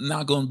 I'm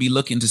not going to be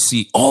looking to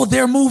see, oh,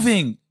 they're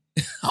moving.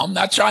 I'm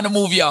not trying to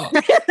move y'all.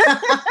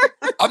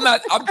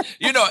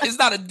 It's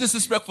not a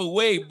disrespectful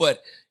way,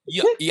 but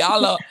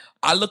y'all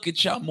I look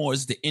at y'all more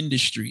as the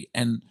industry.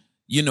 And,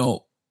 you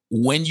know,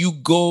 when you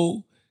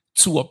go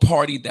to a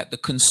party that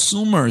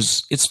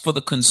it's for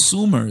the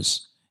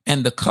consumers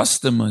and the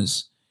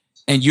customers,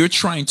 and you're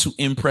trying to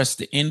impress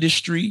the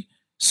industry,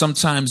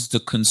 sometimes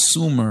the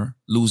consumer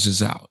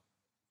loses out.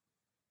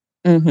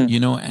 You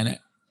know, and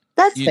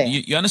that's fair.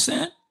 You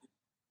understand?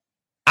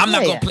 I'm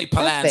not going to play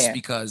Palance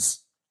because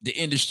the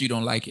industry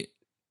don't like it,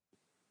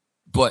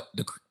 but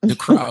the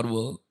crowd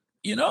will,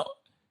 you know.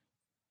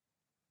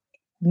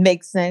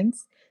 Makes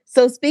sense.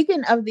 So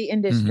speaking of the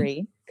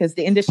industry, because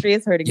the industry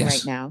is hurting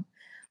right now,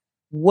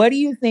 what do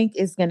you think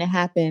is going to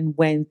happen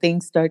when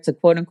things start to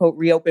quote unquote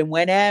reopen,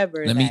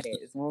 whenever that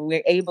is, when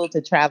we're able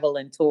to travel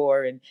and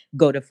tour and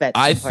go to fetes?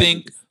 I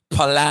think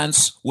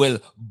Palance will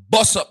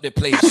bust up the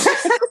place.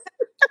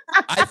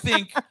 I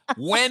think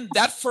when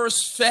that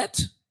first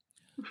fete,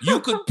 you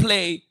could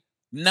play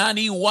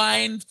Nani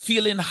wine,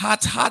 feeling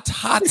hot,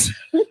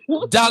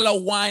 dollar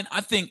wine.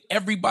 I think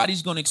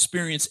everybody's going to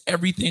experience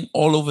everything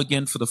all over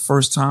again for the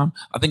first time.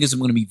 I think it's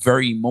going to be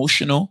very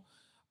emotional.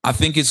 I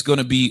think it's going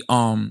to be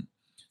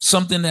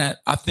something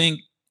that I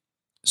think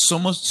so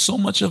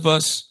much of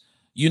us,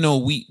 you know,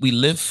 we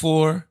live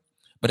for,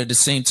 but at the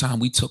same time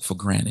we took for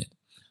granted.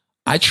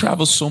 I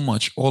traveled so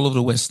much all over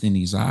the West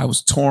Indies. I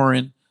was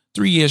touring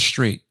 3 years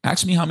straight.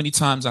 Ask me how many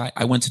times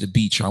I went to the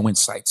beach or I went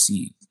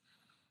sightseeing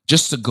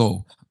just to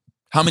go.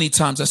 How many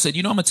times I said,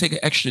 I'm going to take an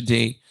extra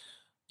day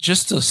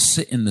just to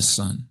sit in the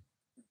sun.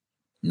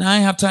 Now I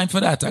have time for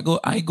that.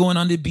 I going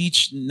on the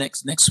beach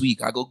next week.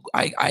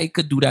 I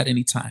could do that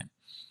anytime.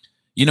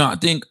 I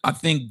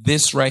think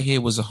this right here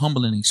was a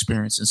humbling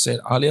experience and said,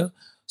 Alia,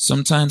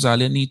 sometimes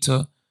Alia need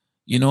to,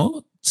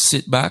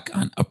 sit back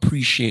and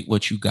appreciate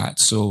what you got.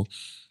 So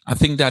I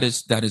think that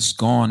is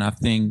gone. I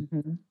think,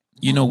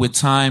 with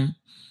time,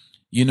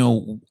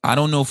 I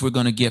don't know if we're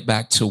going to get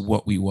back to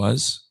what we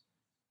was.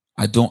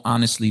 I don't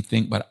honestly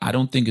think, but I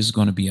don't think it's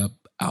going to be a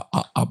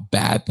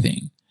bad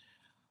thing.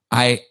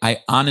 I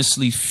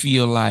honestly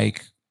feel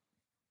like,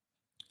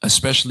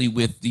 especially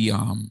with the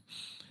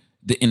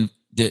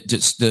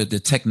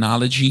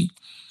technology,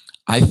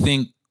 I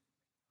think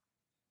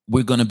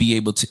we're going to be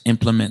able to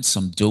implement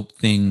some dope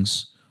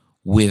things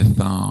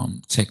with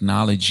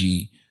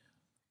technology,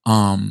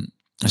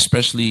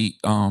 especially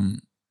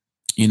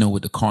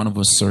with the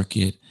carnival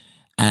circuit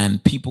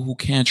and people who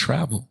can't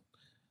travel.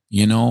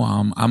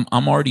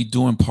 I'm already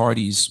doing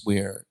parties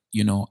where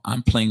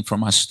I'm playing from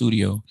my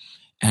studio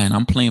and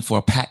I'm playing for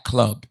a packed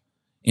club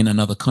in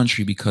another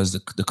country because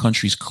the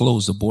country's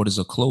closed, the borders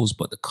are closed,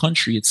 but the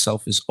country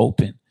itself is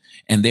open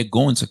and they're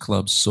going to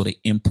clubs. So they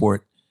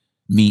import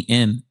me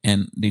in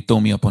and they throw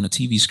me up on a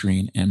TV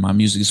screen and my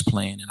music is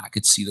playing and I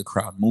could see the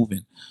crowd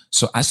moving.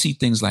 So I see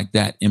things like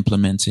that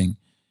implementing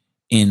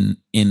in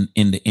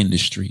the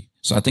industry.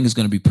 So I think it's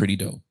going to be pretty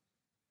dope.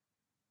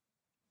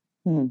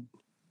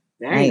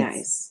 Very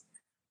nice.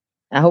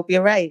 I hope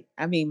you're right.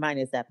 I mean, mine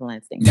is that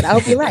Palance thing, but I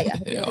hope you're right.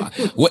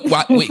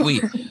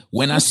 Wait.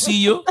 When I see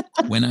you,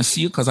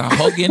 because I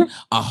hugging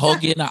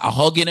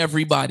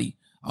everybody.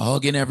 I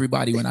hugging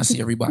everybody when I see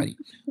everybody.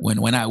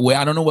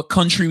 I don't know what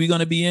country we're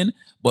gonna be in,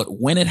 but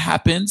when it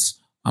happens,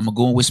 I'm gonna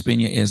go and whisper in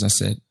your ears. I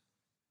said,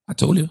 I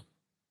told you.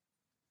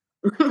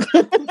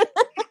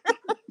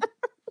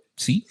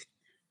 See?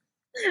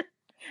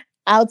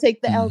 I'll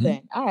take the L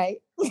then. All right.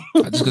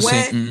 I just gonna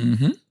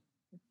say,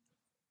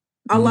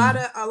 A lot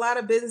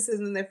of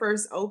businesses in their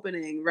first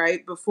opening,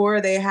 right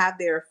before they have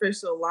their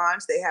official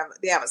launch, they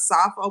have a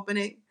soft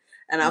opening,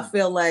 and I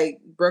feel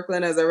like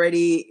Brooklyn and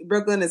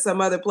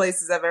some other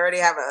places have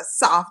a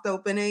soft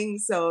opening.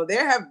 So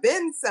there have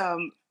been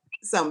some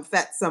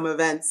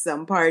events,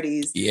 some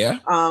parties,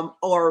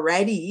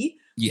 already.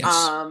 Yes.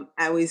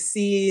 And we've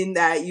seen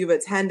that you've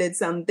attended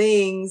some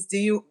things. Do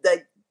you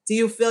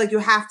feel like you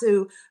have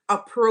to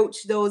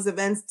approach those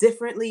events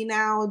differently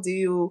now? Do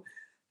you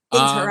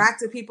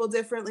interact with people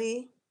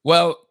differently?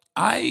 Well,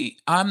 I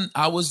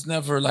was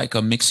never like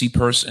a mixy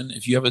person.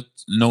 If you ever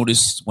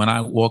noticed, when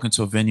I walk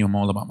into a venue, I'm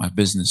all about my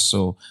business.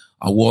 So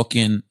I walk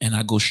in and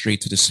I go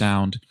straight to the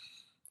sound.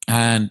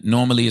 And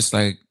normally it's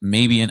like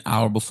maybe an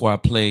hour before I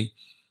play,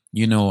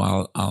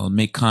 I'll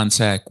make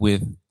contact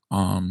with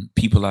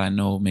people I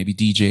know, maybe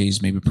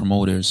DJs, maybe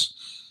promoters.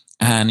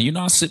 And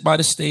I'll sit by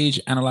the stage,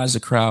 analyze the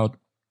crowd,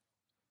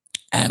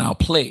 and I'll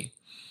play.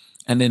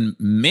 And then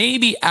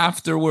maybe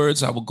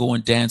afterwards, I will go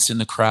and dance in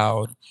the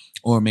crowd,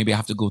 or maybe I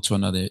have to go to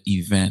another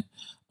event.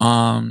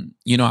 I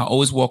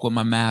always walk with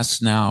my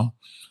mask now.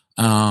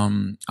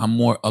 I'm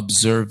more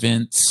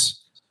observant.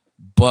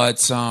 But,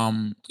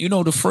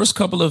 the first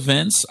couple of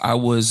events, I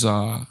was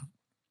a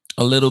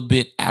little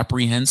bit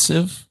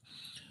apprehensive.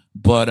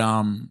 But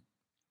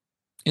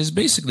it's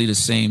basically the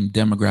same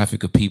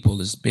demographic of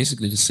people. It's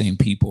basically the same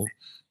people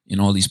in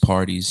all these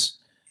parties.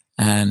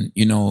 And,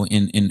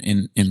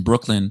 in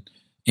Brooklyn,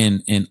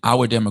 in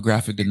our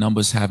demographic, the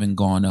numbers haven't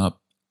gone up.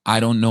 I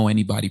don't know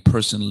anybody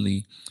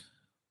personally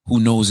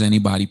who knows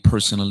anybody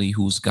personally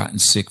who's gotten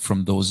sick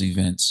from those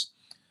events.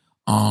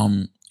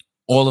 All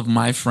of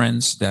my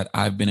friends that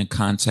I've been in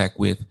contact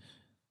with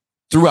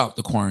throughout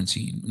the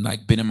quarantine,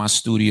 like been in my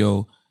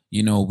studio,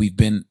 we've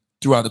been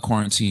throughout the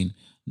quarantine,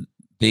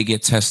 they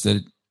get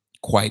tested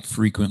quite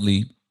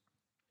frequently.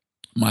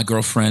 My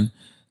girlfriend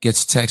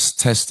gets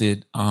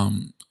tested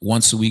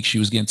once a week. She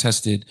was getting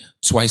tested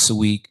twice a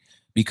week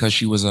because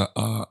she was a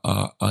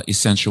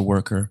essential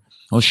worker.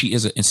 Oh, she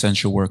is an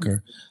essential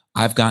worker.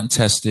 I've gotten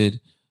tested,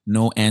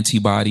 no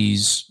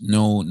antibodies,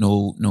 no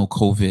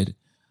COVID.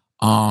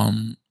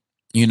 I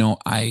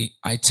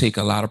take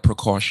a lot of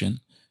precaution.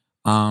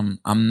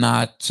 I'm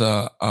not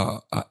a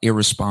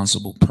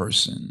irresponsible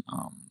person.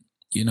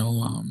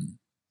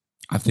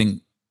 I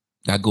think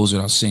that goes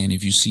without saying.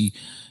 If you see,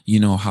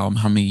 how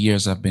many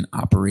years I've been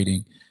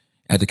operating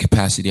at the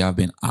capacity I've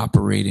been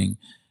operating,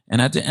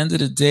 and at the end of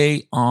the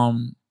day,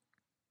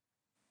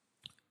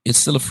 it's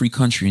still a free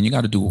country, and you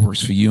got to do what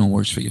works for you and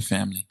works for your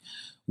family.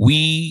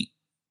 We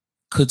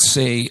could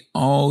say,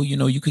 oh,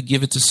 you could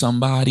give it to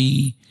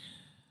somebody.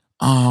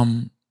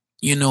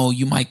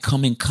 You might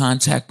come in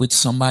contact with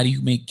somebody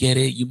who may get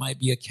it. You might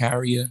be a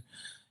carrier.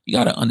 You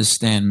got to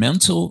understand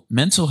mental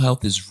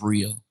health is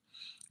real,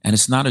 and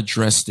it's not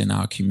addressed in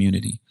our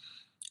community.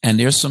 And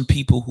there's some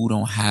people who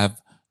don't have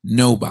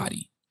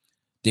nobody.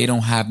 They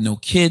don't have no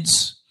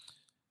kids.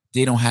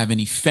 They don't have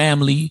any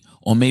family.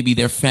 or maybe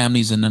their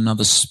family's in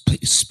another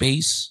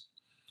space.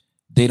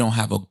 They don't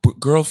have a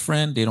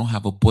girlfriend. They don't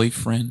have a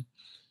boyfriend.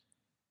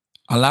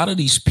 A lot of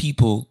these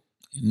people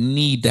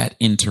need that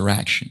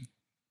interaction.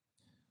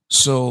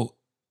 So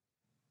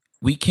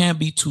we can't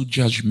be too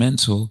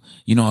judgmental.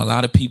 You know, a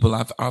lot of people,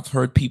 I've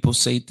heard people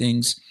say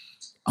things,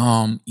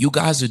 you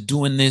guys are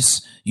doing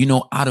this, you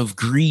know, out of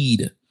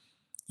greed.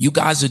 You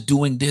guys are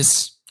doing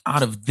this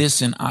out of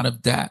this and out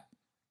of that.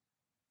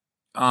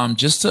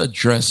 Just to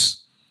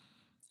address,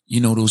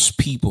 you know, those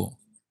people,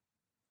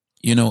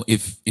 you know,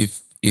 if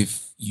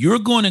you're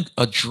going to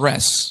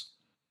address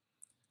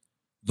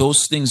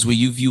those things where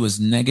you view as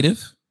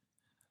negative,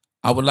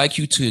 I would like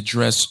you to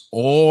address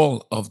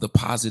all of the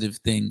positive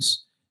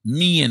things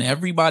me and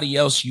everybody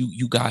else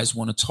you guys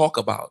want to talk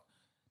about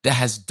that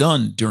has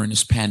done during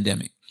this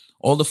pandemic.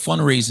 All the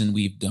fundraising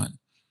we've done,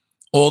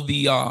 all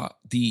the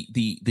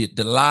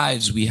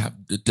lives we have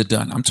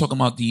done. I'm talking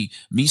about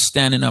me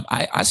standing up.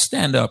 I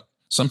stand up.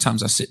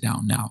 Sometimes I sit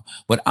down now,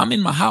 but I'm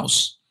in my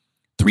house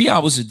 3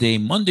 hours a day,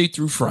 Monday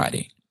through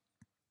Friday,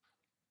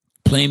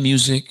 playing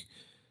music,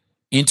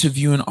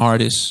 interviewing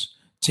artists,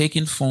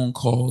 taking phone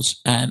calls.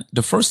 And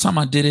the first time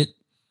I did it,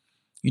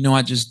 you know,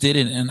 I just did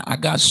it, and I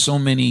got so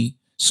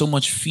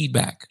much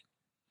feedback.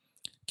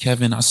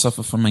 Kevin, I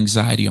suffer from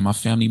anxiety, or my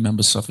family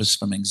member suffers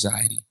from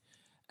anxiety.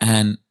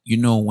 And, you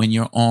know, when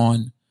you're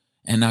on,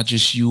 and not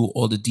just you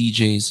or the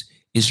DJs,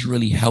 it's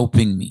really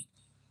helping me.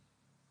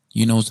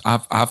 You know,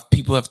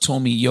 people have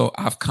told me, yo,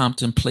 I've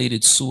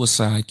contemplated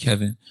suicide,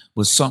 Kevin,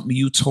 but something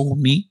you told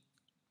me,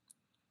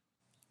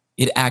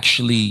 it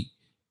actually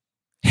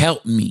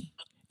helped me.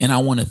 And I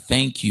want to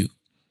thank you.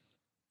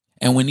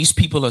 And when these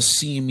people are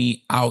seeing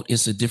me out,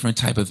 it's a different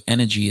type of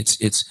energy.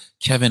 It's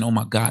Kevin, oh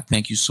my God,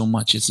 thank you so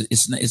much.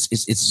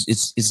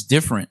 It's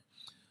different.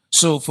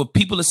 So for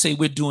people to say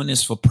we're doing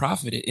this for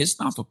profit, it's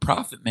not for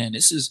profit, man.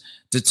 This is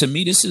to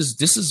me, this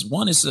is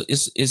one,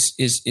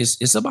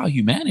 it's about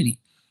humanity.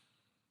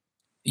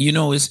 You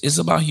know, it's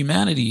about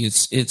humanity. It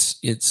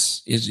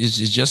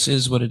just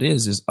is what it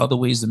is. There's other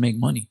ways to make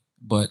money,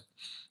 but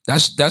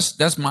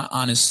that's my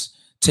honest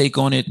take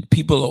on it.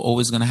 People are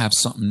always going to have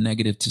something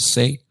negative to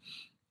say.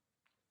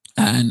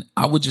 And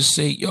I would just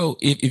say, yo,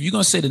 if you're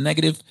going to say the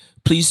negative,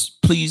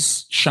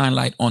 please shine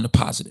light on the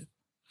positive.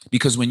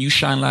 Because when you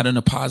shine light on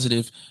the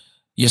positive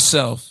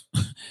yourself,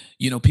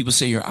 you know, people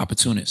say you're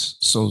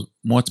opportunist. So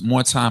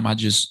more time, I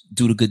just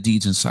do the good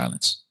deeds in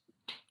silence.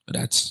 But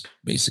that's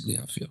basically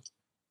how I feel.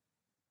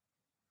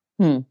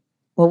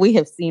 Well, we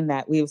have seen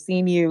that. We have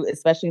seen you,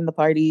 especially in the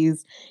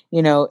parties,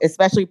 you know,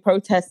 especially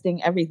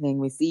protesting everything.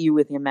 We see you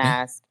with your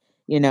mask.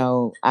 You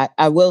know,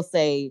 I will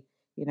say,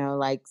 you know,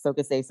 like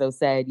Soka Say So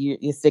said,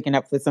 you're sticking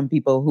up for some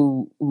people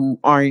who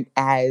aren't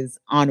as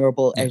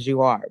honorable as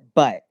you are.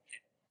 But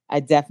I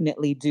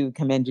definitely do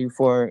commend you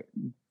for,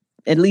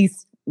 at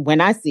least when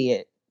I see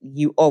it,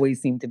 you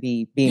always seem to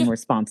be being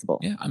responsible.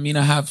 Yeah, I mean,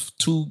 I have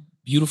 2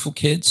 beautiful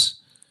kids.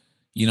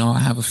 You know, I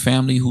have a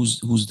family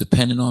who's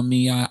dependent on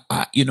me.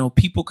 I you know,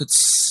 people could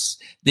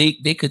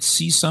they could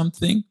see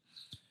something,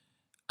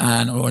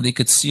 or they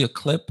could see a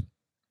clip,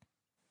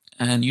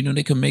 and you know,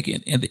 they can make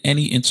it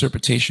any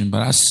interpretation.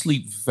 But I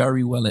sleep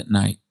very well at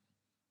night,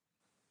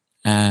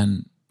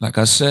 and like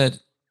I said,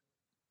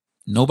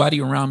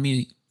 nobody around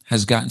me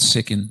has gotten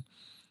sick in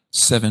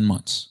 7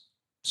 months.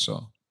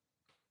 So,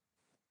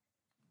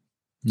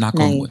 knock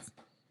on wood.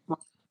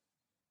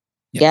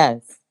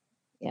 Yes.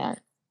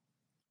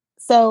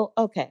 So,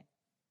 okay,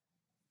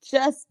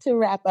 just to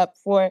wrap up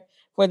for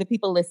the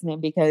people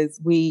listening, because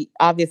we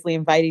obviously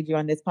invited you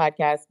on this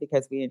podcast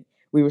because we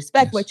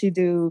respect what you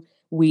do.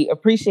 We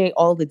appreciate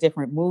all the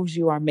different moves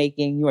you are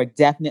making. You are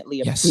definitely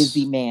a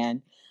busy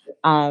man.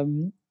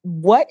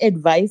 What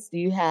advice do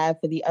you have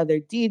for the other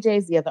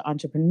DJs, the other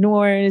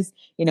entrepreneurs,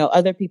 you know,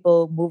 other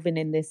people moving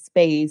in this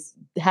space?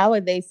 How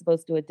are they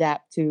supposed to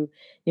adapt to,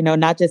 you know,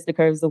 not just the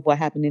curves of what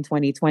happened in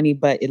 2020,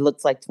 but it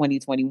looks like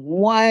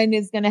 2021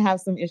 is going to have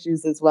some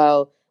issues as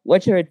well.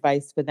 What's your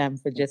advice for them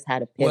for just how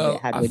to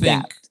pivot, how to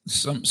adapt?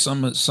 Think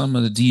some of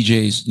the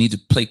DJs need to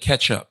play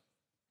catch up.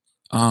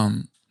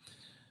 Some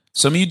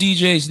of you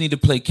DJs need to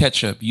play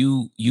catch up.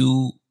 You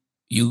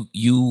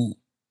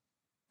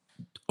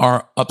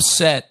are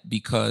upset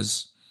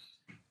because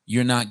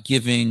you're not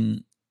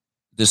giving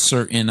the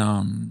certain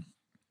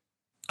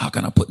how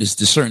can I put this?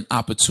 The certain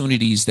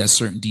opportunities that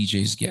certain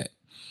DJs get.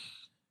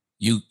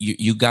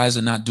 You guys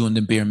are not doing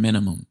the bare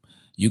minimum.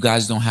 You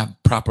guys don't have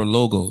proper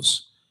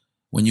logos.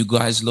 When you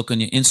guys look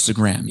on your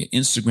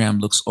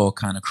Instagram looks all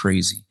kind of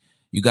crazy.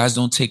 You guys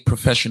don't take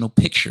professional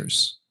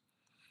pictures.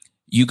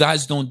 You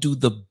guys don't do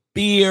the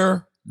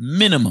bare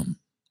minimum.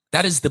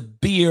 That is the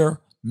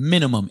bare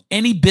minimum.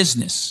 Any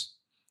business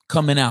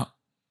coming out,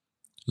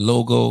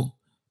 logo,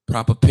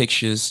 proper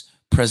pictures,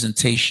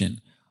 presentation,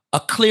 a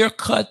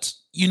clear-cut,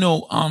 you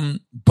know,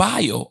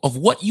 bio of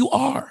what you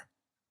are.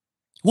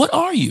 What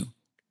are you?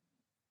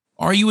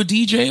 Are you a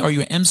DJ? Are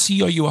you an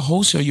MC? Are you a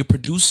host? Are you a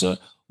producer?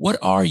 What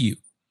are you?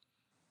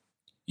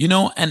 You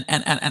know, and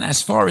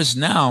as far as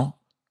now,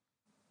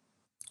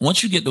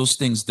 once you get those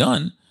things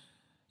done,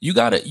 You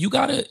gotta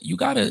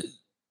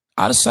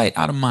out of sight,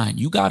 out of mind.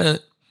 You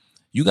gotta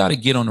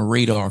get on the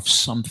radar of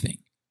something.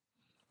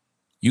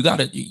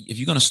 If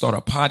you're gonna start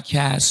a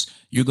podcast,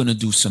 you're gonna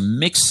do some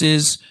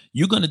mixes,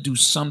 you're gonna do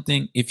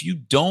something. If you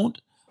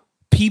don't,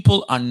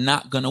 people are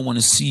not gonna want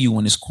to see you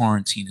when this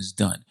quarantine is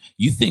done.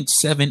 You think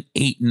 7,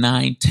 8,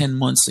 9, 10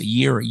 months, a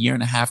year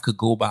and a half could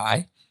go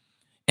by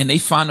and they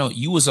find out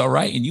you was all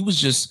right and you was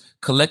just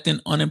collecting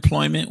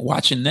unemployment,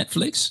 watching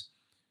Netflix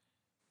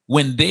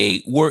when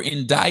they were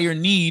in dire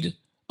need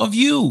of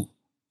you.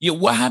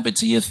 What happened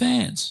to your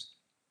fans?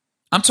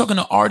 I'm talking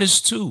to artists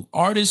too.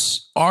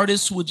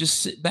 Artists would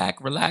just sit back,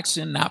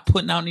 relaxing, not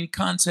putting out any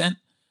content.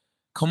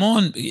 Come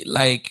on,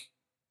 like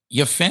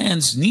your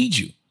fans need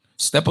you.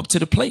 Step up to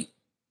the plate.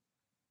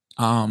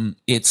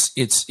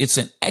 It's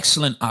an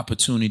excellent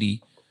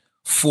opportunity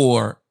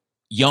for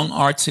young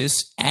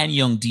artists and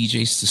young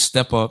DJs to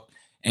step up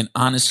and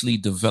honestly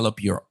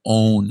develop your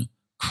own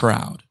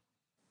crowd.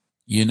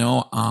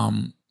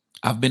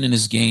 I've been in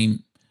this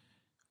game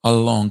a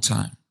long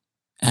time,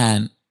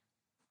 and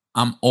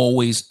I'm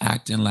always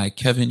acting like,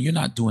 Kevin, you're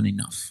not doing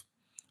enough.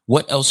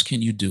 What else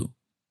can you do?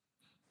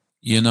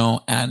 And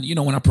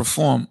when I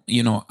perform,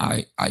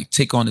 I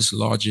take on this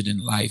larger than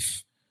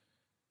life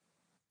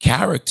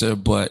character,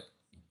 but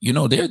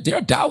there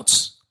are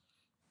doubts.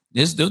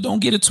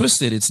 Don't get it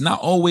twisted. It's not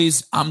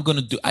always I'm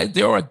gonna do.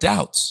 There are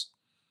doubts.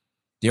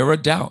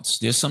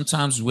 There's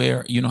sometimes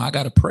where I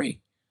gotta pray,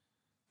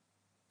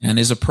 and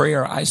there's a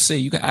prayer I say.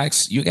 You can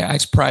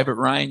ask Private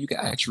Ryan. You can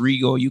ask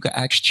Rigo. You can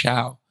ask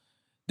Chow.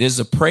 There's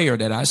a prayer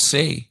that I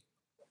say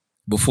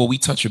before we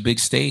touch a big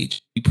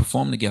stage. We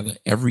perform together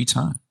every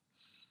time,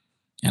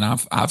 and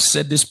I've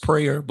said this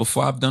prayer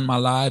before I've done my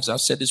lives. I've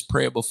said this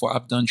prayer before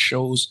I've done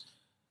shows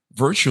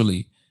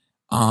virtually.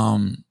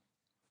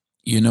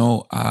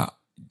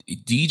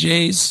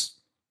 DJs,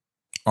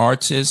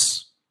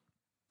 artists,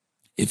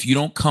 if you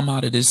don't come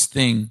out of this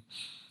thing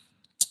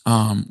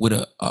with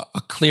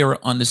a clearer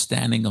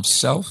understanding of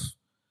self,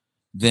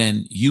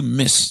 then you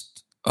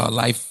missed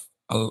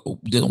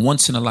the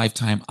once in a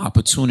lifetime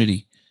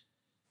opportunity,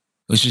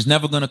 which is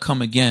never going to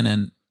come again.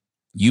 And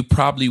you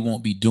probably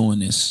won't be doing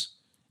this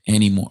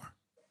anymore.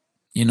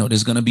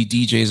 There's going to be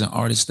DJs and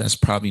artists that's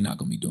probably not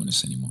going to be doing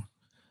this anymore.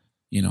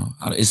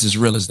 It's as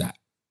real as that.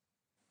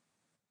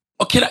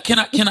 Oh, can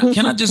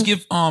I just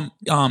give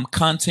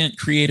content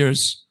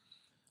creators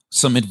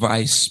some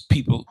advice?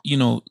 People,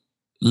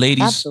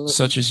 ladies Absolutely.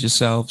 such as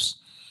yourselves,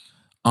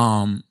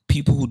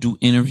 people who do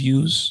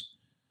interviews.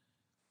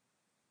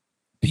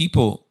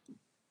 People,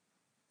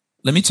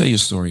 let me tell you a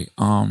story.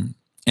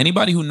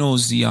 Anybody who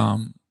knows the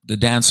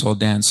dancehall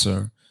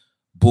dancer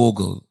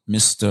Bogle,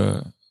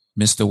 Mr.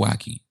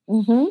 Wacky.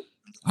 Mm-hmm.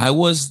 I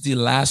was the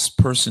last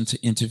person to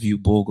interview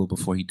Bogle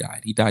before he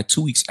died. He died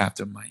 2 weeks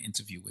after my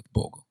interview with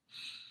Bogle.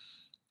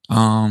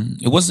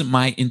 It wasn't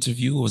my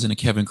interview. It wasn't a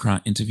Kevin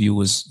Crown interview. It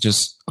was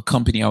just a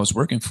company I was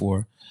working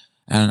for.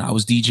 And I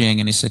was DJing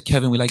and they said,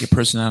 Kevin, we like your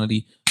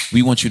personality.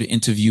 We want you to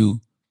interview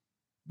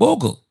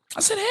Bogle.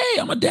 I said, hey,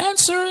 I'm a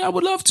dancer. I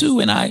would love to.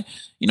 And I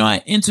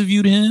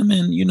interviewed him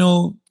and,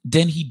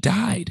 then he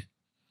died.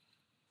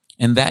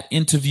 And that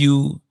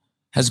interview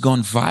has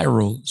gone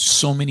viral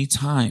so many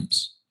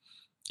times.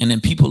 And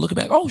then people look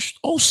back,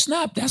 oh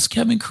snap, that's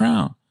Kevin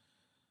Crown.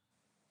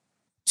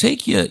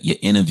 Take your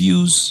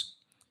interviews.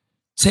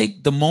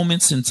 Take the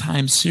moments in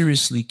time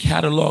seriously,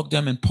 catalog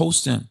them and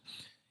post them.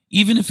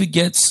 Even if it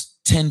gets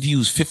 10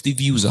 views, 50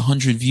 views,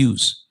 100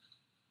 views.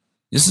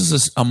 This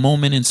is a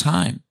moment in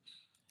time.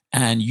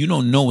 And you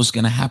don't know what's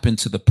going to happen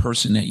to the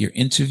person that you're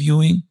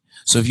interviewing.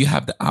 So if you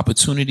have the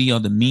opportunity or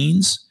the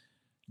means,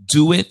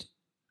 do it,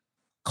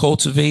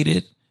 cultivate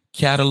it,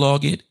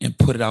 catalog it, and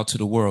put it out to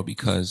the world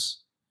because,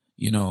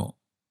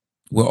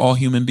 we're all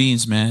human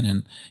beings, man.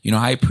 And,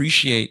 I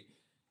appreciate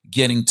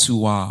getting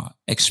to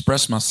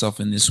express myself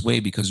in this way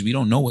because we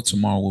don't know what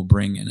tomorrow will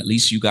bring. And at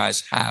least you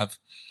guys have,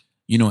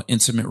 an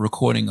intimate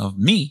recording of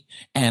me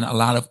and a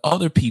lot of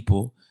other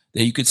people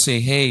that you could say,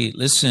 hey,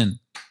 listen,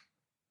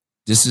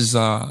 this is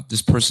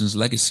this person's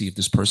legacy if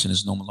this person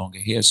is no longer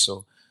here.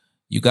 So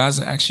you guys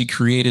are actually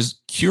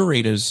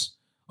curators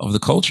of the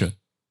culture.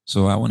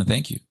 So I want to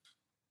thank you.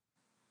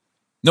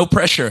 No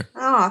pressure.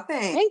 Oh,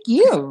 thanks. Thank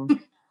you.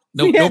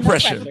 No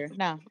pressure.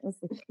 No.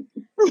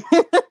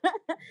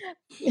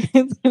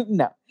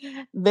 No.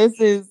 This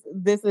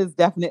is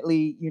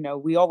definitely,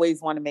 we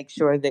always want to make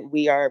sure that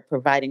we are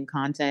providing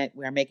content.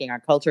 We are making our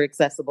culture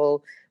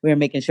accessible. We are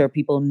making sure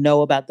people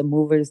know about the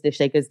movers, the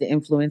shakers, the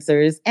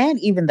influencers, and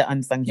even the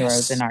unsung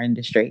heroes in our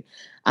industry.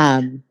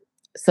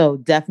 So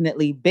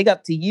definitely big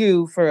up to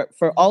you for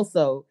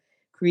also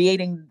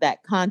creating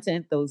that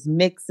content, those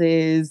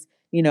mixes,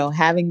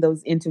 having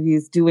those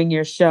interviews, doing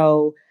your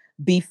show.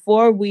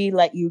 Before we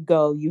let you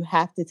go, you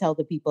have to tell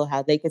the people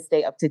how they can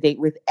stay up to date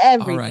with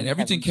everything. All right.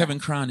 Everything Kevin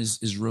Crown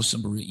is real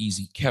simple, real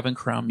easy. Kevin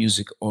Crown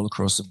Music all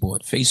across the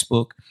board.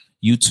 Facebook,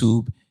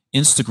 YouTube,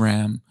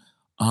 Instagram.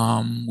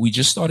 We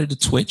just started the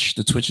Twitch.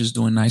 The Twitch is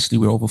doing nicely.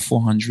 We're over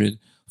 400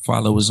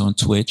 followers on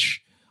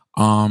Twitch.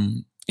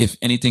 If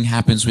anything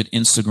happens with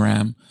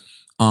Instagram,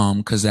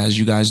 Because as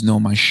you guys know,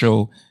 my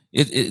show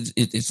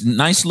it's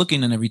nice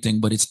looking and everything,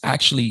 but it's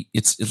actually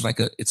it's like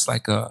a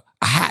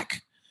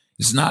hack.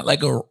 It's not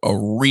like a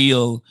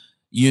real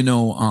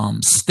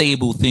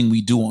stable thing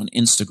we do on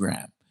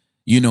Instagram.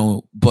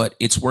 But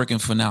it's working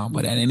for now.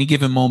 But at any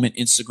given moment,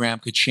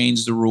 Instagram could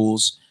change the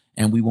rules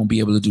and we won't be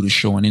able to do the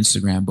show on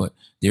Instagram. But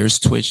there's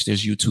Twitch,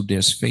 there's YouTube,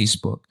 there's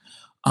Facebook.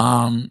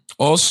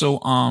 Also,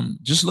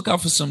 just look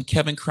out for some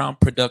Kevin Crown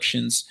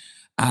Productions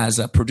as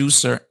a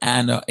producer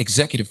and a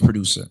executive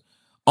producer.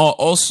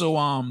 Also,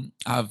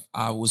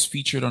 I was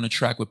featured on a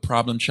track with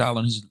Problem Child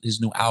on his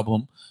new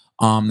album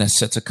that's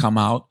set to come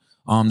out.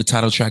 The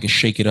title track is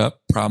Shake It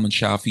Up, Problem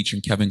Child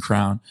featuring Kevin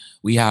Crown.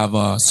 We have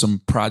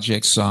some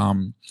projects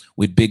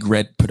with Big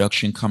Red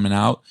Production coming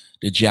out,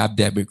 the Jab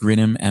Debit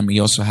Rhythm, and we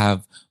also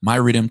have my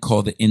rhythm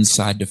called the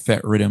Inside the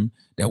Fet Rhythm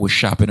that we're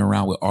shopping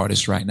around with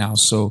artists right now.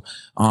 So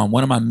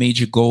one of my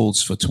major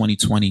goals for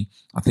 2020,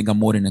 I think I'm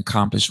more than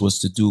accomplished, was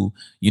to do,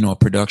 a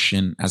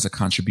production as a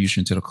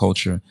contribution to the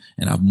culture.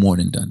 And I've more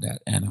than done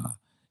that. And,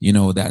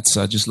 that's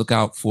just look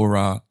out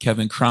for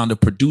Kevin Crown, the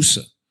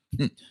producer.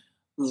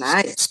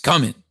 Nice. It's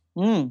coming.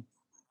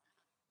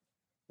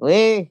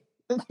 Wait.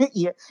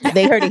 Yeah,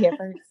 they heard it here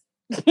first.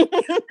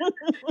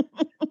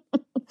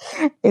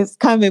 It's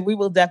coming. We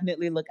will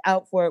definitely look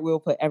out for it. We'll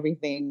put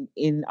everything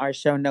in our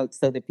show notes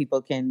so that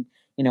people can,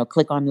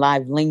 click on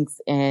live links,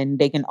 and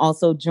they can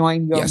also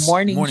join your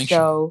morning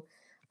show.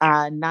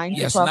 9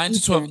 to 12 9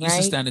 to 12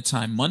 Eastern Standard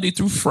Time, Monday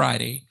through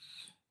Friday.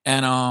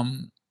 And I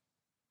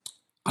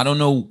don't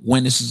know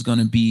when this is going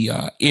to be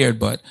aired,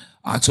 but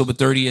October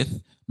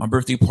 30th, my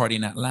birthday party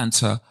in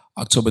Atlanta.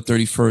 October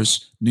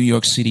 31st, New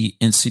York City,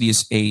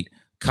 Insidious 8.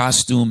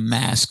 Costume,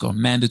 mask are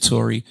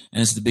mandatory.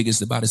 And it's the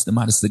biggest, the baddest, the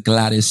modest, the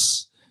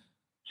gladdest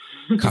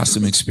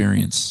costume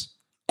experience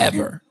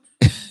ever.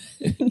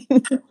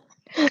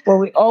 Well,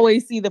 we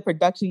always see the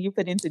production you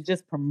put into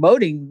just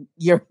promoting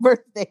your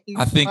birthday.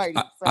 I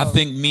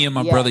think me and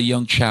my brother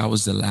Young Chow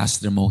was the last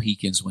of the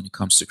Mohicans when it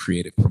comes to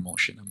creative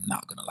promotion. I'm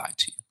not gonna lie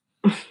to you.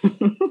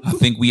 I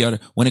think we are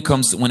when it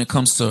comes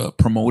to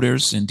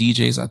promoters and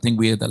DJs. I think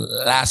we are the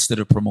last of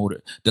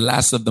the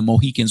last of the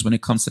Mohicans when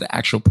it comes to the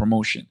actual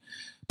promotion.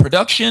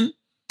 Production,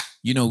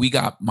 we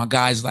got my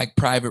guys like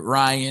Private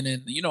Ryan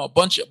and a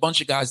bunch of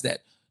guys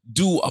that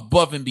do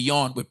above and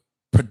beyond with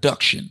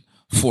production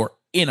for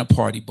in a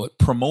party, but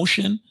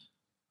promotion,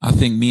 I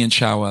think me and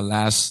Chow are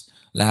last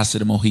of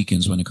the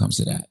Mohicans when it comes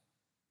to that.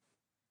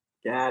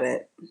 Got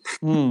it.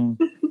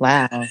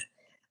 Wow.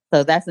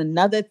 So that's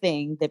another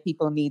thing that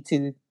people need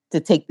to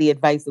take the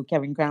advice of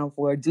Kevin Crown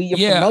for. Do your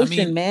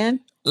promotion,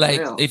 man.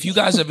 Like if you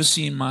guys ever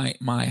seen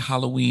my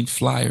Halloween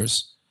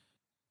flyers,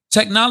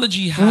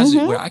 technology has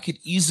it where I could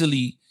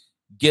easily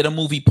get a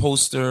movie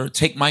poster,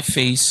 take my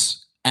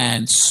face,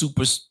 and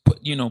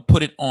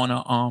put it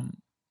on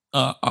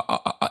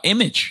a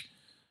image,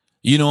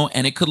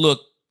 and it could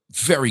look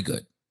very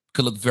good,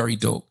 could look very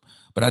dope.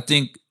 But I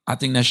think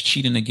that's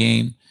cheating the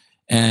game,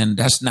 and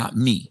that's not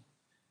me.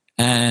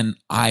 And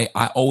I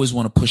always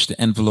want to push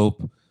the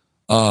envelope,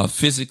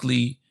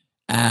 physically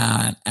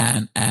and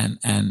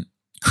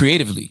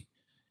creatively.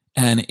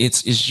 And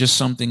it's just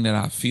something that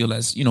I feel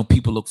as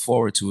people look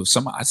forward to. If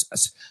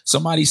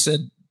somebody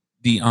said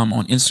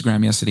on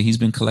Instagram yesterday, he's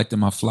been collecting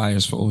my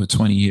flyers for over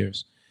 20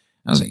 years.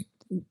 I was like,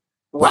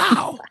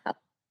 wow,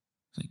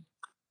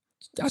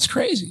 that's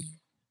crazy.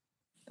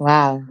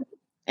 Wow.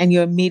 And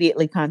you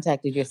immediately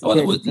contacted your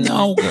security team.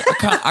 No,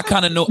 I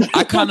kind of know.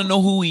 I kind of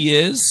know who he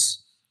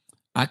is.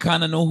 But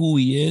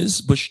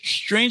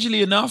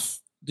strangely enough,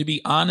 to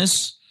be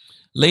honest,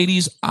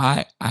 ladies,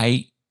 I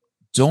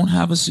don't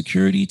have a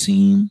security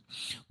team,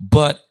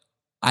 but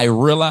I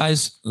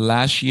realized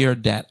last year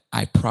that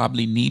I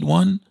probably need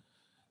one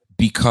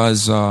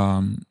because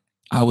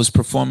I was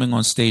performing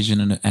on stage at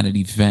an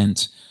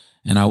event,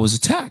 and I was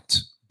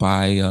attacked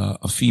by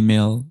a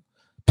female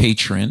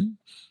patron,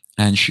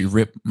 and she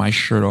ripped my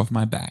shirt off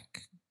my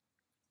back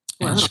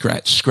and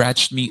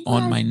scratched me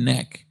on my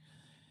neck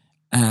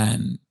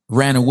and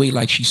ran away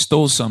like she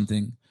stole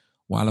something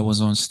while I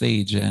was on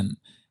stage. And,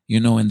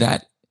 in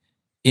that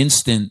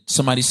instant,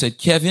 somebody said,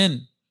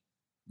 Kevin,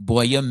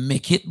 boy, you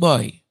make it,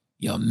 boy.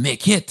 You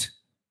make it.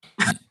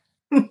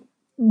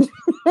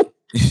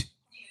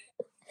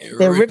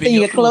 They're ripping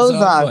your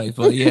clothes off. Boy.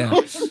 But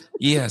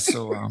yeah.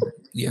 So,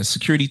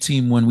 security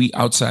team, when we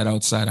outside,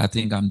 I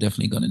think I'm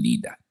definitely going to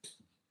need that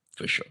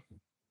for sure.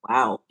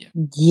 Wow.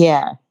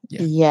 Yeah.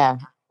 Because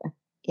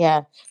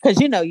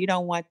you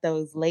don't want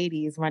those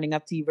ladies running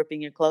up to you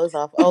ripping your clothes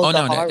off. Oh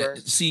no! Horror.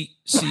 See.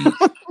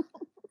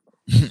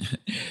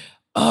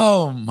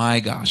 Oh my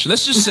gosh!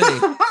 Let's just say.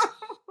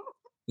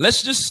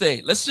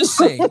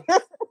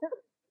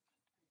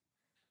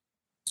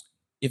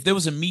 If there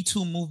was a Me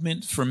Too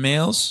movement for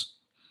males,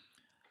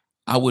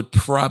 I would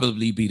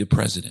probably be the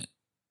president,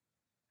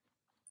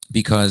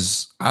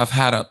 because I've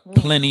had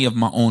plenty of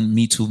my own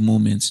Me Too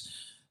movements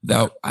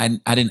that I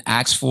didn't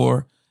ask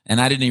for,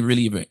 and I didn't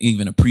really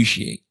even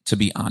appreciate, to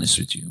be honest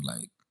with you.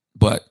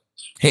 But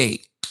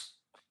hey,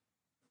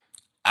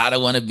 I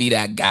don't want to be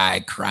that guy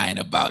crying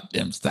about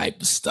them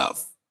type of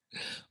stuff.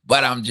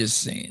 But I'm just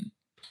saying,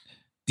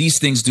 these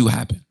things do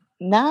happen.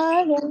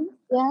 Nah,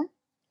 yeah,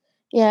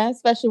 yeah,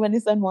 especially when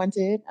it's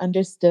unwanted.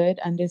 Understood,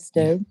 Yeah,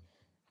 understood.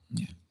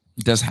 yeah,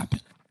 it does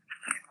happen.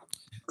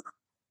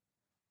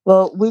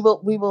 Well, we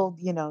will,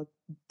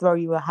 throw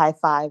you a high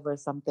five or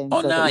something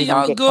Oh so that no, you don't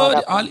y'all get caught good.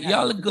 up All when you have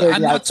y'all the are good. security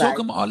I'm not outside.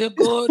 talking about all you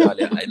good.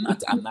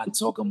 I'm not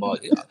talking about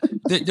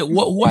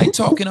what who I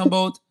talking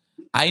about.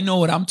 I know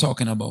what I'm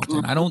talking about,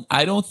 and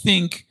I don't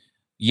think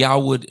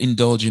y'all would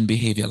indulge in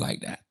behavior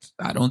like that.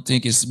 I don't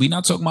think it's. We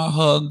not talking about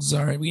hugs,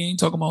 all right. We ain't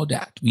talking about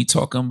that. We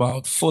talking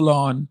about full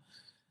on.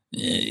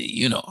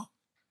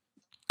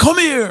 Come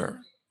here.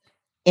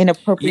 Yeah,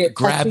 Inappropriate touching.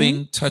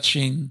 grabbing,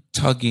 touching,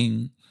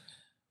 tugging.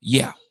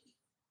 Yeah,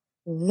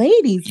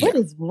 Ladies, what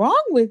yeah, is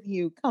wrong with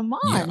you? Come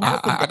yeah. on,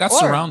 have some I got decorum.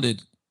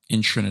 surrounded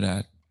in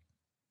Trinidad,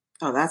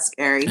 Oh, that's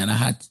scary. and I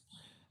had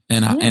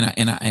and I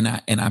Yeah.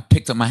 and I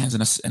picked up my hands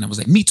and I was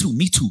like, me too,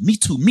 me too, me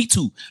too, me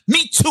too,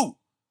 me too,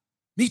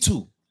 me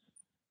too,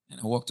 and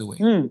I walked away.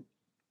 Mm,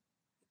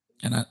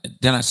 And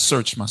then I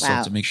searched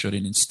myself to wow. make sure they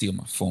didn't steal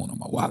my phone or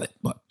my wallet.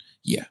 But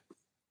yeah,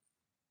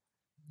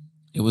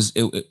 it was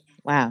it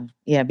Wow.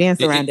 Yeah, being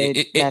it, it, surrounded,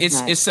 it, it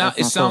it's that's it not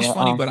cool sounds at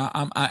funny, all. but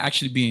I'm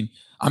actually being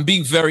Nah,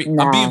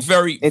 it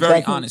very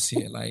doesn't. honest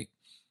here. Like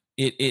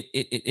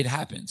it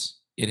happens.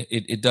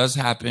 It does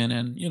happen,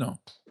 and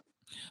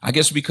I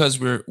guess because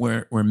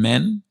we're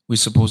men, we're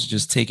supposed to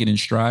just take it in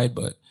stride,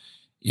 but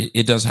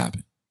it does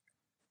happen.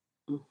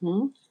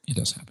 Mm-hmm. It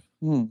does happen.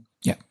 Mm,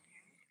 Yeah.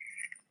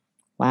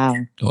 wow.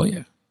 Oh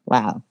yeah.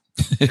 Wow.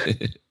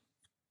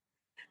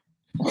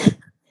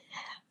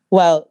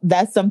 Well,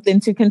 that's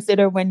something to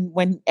consider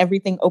when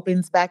everything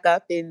opens back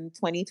up in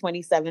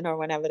 2027 or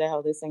whenever the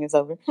hell this thing is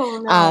over.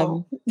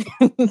 Oh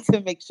no. To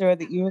make sure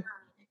that you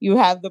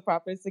have the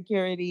proper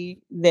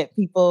security, that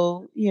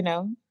people,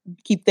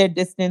 keep their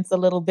distance a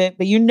little bit.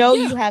 But Yeah.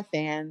 you have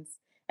fans.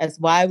 That's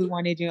why we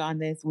wanted you on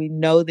this. We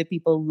know that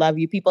people love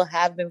you. People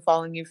have been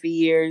following you for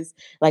years.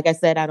 Like I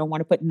said, I don't want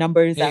to put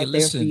numbers Hey, out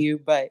there for you,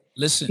 but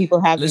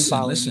people have been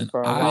following you listen.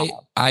 for a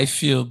while. I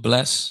feel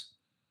blessed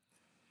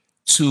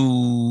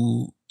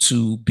to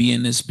be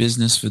in this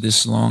business for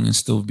this long and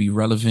still be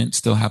relevant,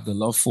 still have the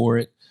love for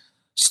it,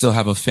 still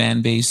have a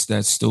fan base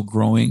that's still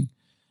growing,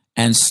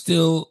 and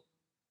still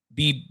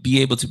be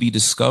able to be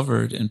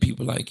discovered. And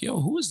people are like, yo,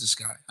 who is this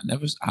guy? I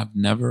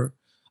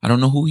don't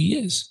know who he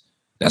is.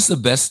 That's the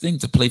best thing,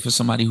 to play for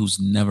somebody who's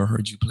never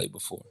heard you play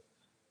before.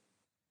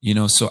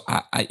 So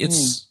Mm.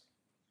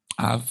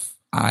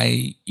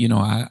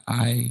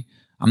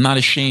 I'm not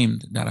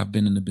ashamed that I've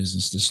been in the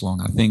business this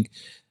long. I think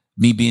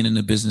me being in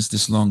the business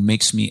this long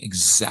makes me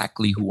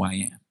exactly who I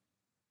am.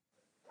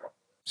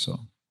 So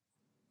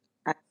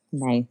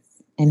Nice.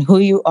 And who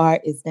you are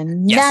is the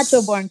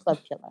natural born yes, club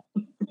killer.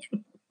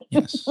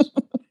 yes.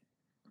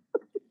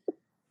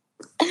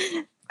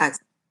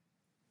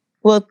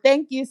 Well,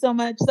 thank you so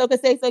much. Soka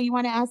say so. You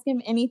want to ask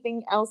him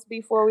anything else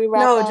before we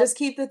wrap No, up? just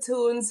keep the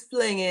tunes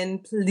flinging,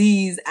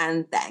 please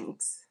and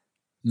thanks.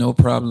 No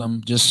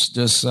problem. Just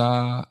as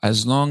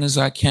long as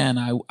I can,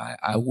 I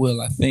will.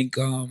 I think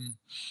I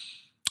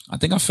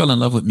fell in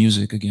love with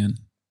music again.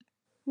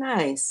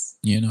 Nice.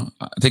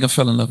 I think I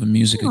fell in love with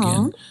music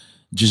again.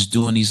 Just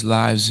doing these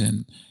lives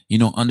and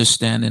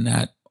understanding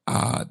that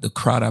the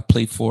crowd I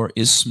play for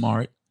is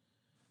smart.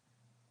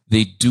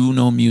 They do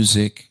know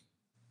music.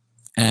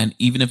 And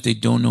even if they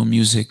don't know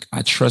music,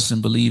 I trust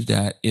and believe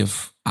that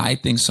if I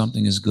think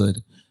something is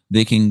good,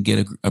 they can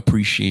get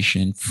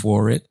appreciation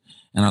for it.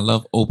 And I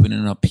love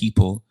opening up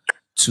people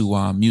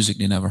to music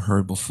they never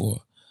heard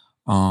before.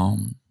 I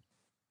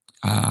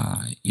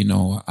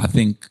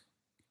think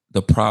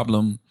the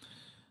problem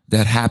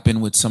that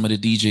happened with some of the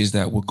DJs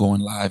that were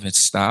going live and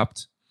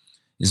stopped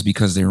is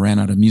because they ran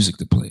out of music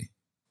to play.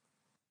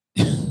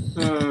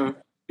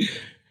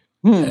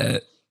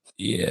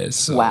 Yeah,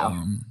 so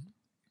wow.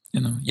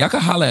 y'all can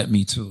holler at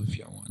me too if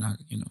y'all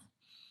want.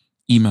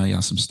 Email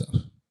y'all some stuff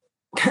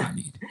I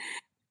need.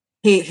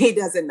 He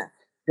doesn't know.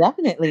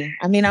 Definitely.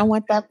 I mean, I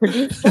want that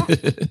produced track.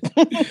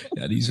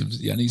 I need some,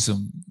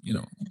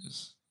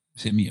 just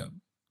hit me up.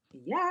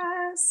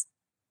 Yes.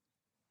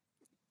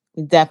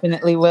 We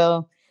definitely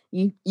will.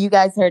 You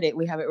guys heard it.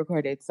 We have it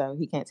recorded, so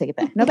he can't take it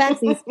back. No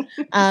backsies.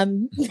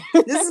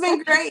 This has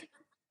been great.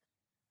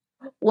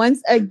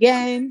 Once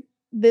again,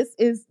 this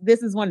is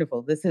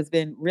wonderful. This has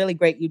been really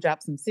great. You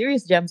dropped some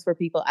serious gems for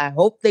people. I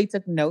hope they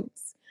took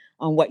notes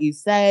on what you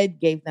said,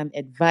 gave them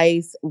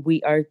advice.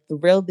 We are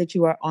thrilled that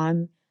you are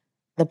on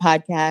the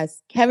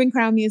podcast. Kevin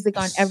Crown Music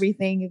on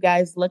everything. You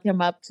guys look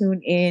him up.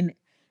 Tune in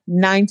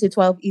 9 to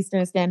 12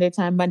 Eastern Standard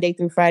Time, Monday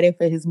through Friday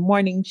for his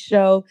morning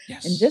show.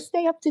 Yes. And just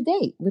stay up to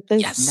date with the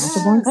Yes.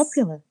 Natural Born Club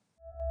Killer.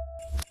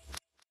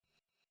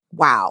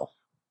 Wow.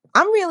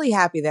 I'm really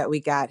happy that we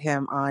got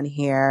him on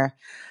here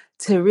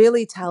to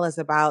really tell us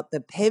about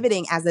the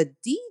pivoting as a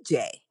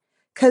DJ.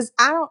 Because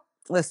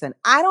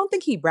I don't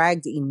think he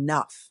bragged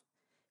enough,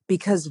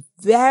 because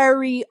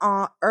very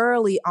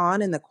early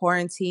on in the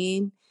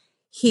quarantine,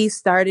 he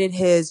started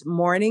his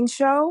morning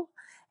show.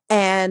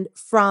 And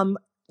from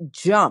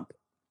jump,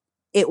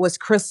 it was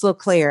crystal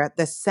clear.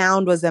 The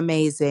sound was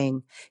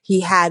amazing.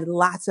 He had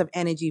lots of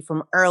energy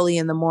from early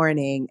in the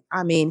morning.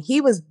 I mean, he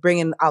was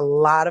bringing a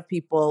lot of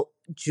people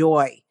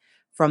joy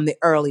from the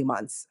early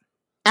months.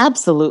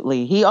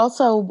 Absolutely. He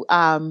also,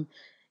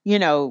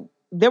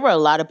 there were a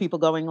lot of people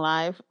going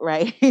live,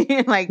 right?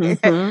 Like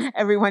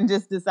everyone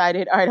just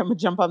decided, all right, I'm gonna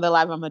jump on the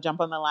live. I'm gonna jump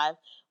on the live.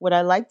 What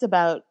I liked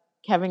about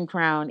Kevin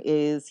Crown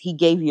is he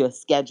gave you a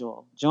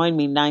schedule. Join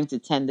me 9 to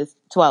 10, this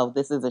 12.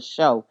 This is a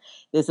show.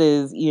 This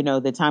is,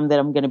 the time that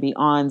I'm going to be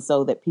on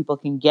so that people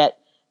can get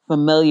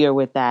familiar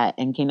with that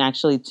and can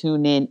actually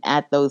tune in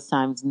at those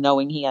times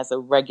knowing he has a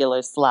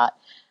regular slot.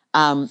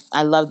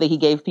 I love that he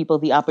gave people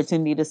the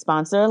opportunity to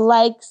sponsor,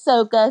 like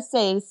Soca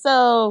Say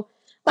So.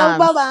 Got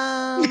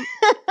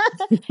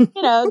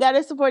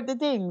to support the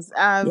things.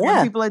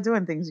 When people are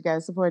doing things, you got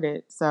to support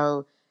it.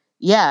 So,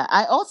 yeah.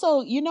 I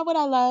also, you know what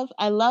I love?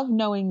 I love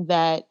knowing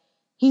that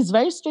he's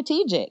very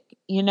strategic.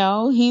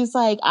 He's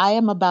like, I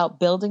am about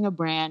building a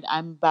brand.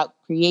 I'm about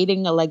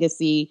creating a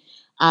legacy.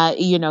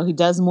 He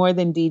does more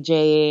than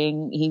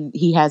DJing.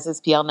 He has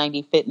his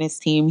PL90 fitness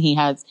team. He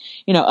has,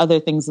 other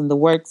things in the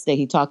works that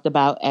he talked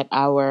about at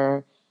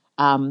our,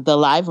 the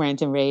live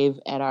rant and rave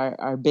at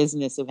our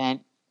business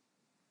event.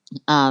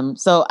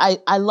 So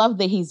I love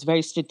that he's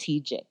very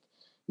strategic,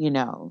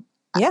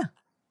 Yeah.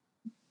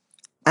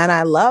 And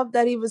I love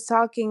that he was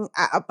talking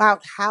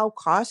about how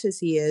cautious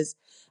he is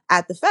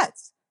at the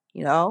feds.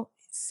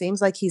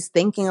 Seems like he's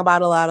thinking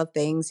about a lot of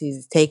things.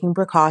 He's taking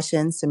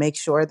precautions to make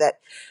sure that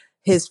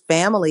his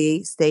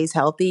family stays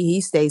healthy.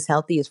 He stays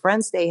healthy. His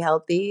friends stay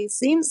healthy.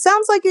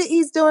 Sounds like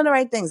he's doing the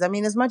right things. I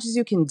mean, as much as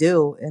you can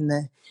do in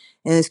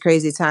these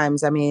crazy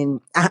times. I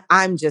mean,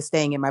 I'm just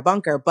staying in my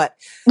bunker, but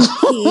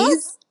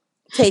he's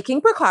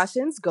taking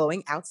precautions,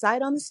 going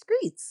outside on the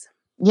streets.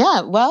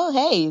 Yeah, well,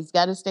 hey, he's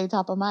got to stay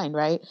top of mind,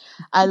 right?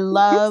 I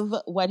love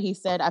what he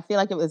said. I feel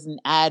like it was an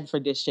ad for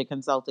This Shit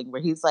Consulting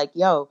where he's like,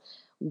 yo,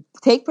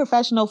 take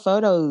professional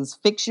photos,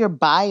 fix your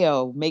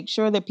bio, make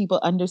sure that people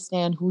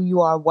understand who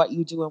you are, what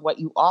you do, and what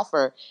you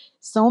offer.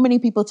 So many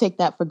people take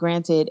that for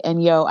granted.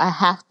 And I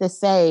have to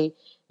say,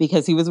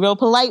 because he was real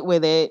polite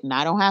with it, and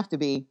I don't have to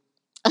be,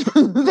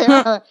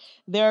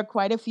 there are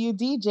quite a few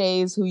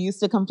DJs who used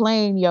to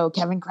complain,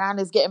 Kevin Crown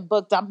is getting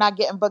booked. I'm not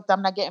getting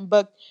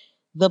booked.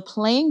 The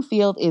playing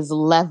field is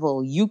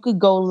level. You could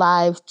go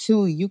live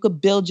too. You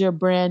could build your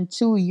brand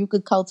too. You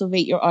could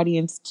cultivate your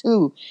audience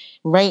too.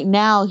 Right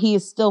now, he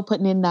is still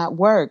putting in that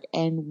work.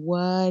 And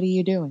what are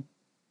you doing?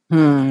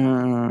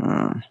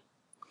 I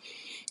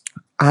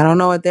don't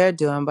know what they're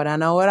doing, but I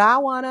know what I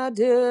want to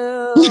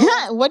do.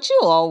 What you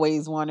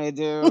always want to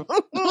do.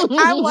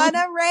 I want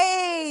to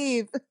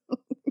rave.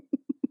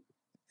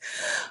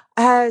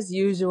 As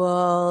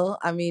usual.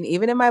 I mean,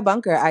 even in my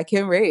bunker, I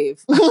can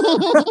rave.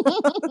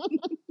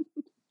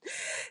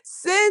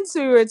 Since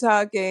we were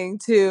talking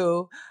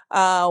to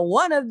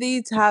one of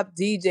the top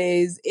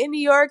DJs in New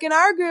York and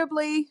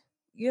arguably,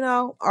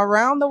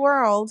 around the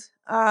world,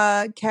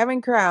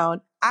 Kevin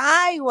Crown,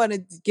 I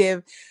wanted to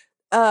give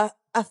a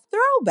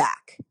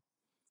throwback.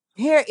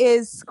 Here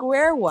is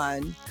Square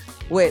One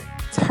with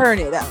Turn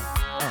It Up.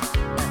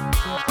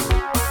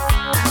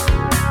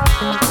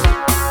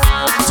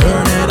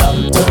 Turn it up,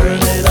 turn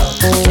it up,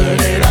 turn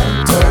it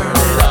up, turn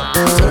it up,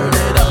 turn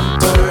it up,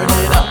 turn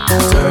it up,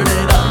 turn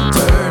it up.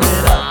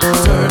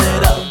 Turn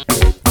it up,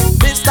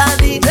 Mr.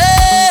 DJ,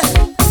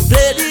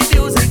 play the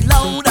music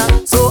louder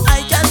so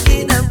I can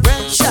give them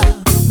pressure,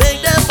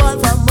 make them fall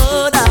for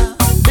murder.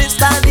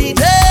 Mr.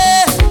 DJ,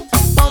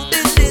 pump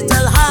it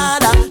little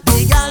harder, the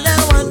girl they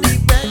want the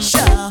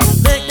pressure,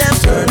 make them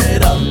turn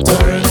it up,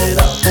 turn it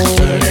up,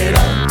 turn it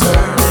up,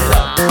 turn it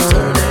up,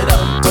 turn it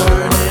up, turn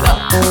it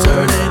up, turn it up,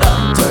 turn it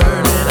up,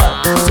 turn it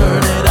up.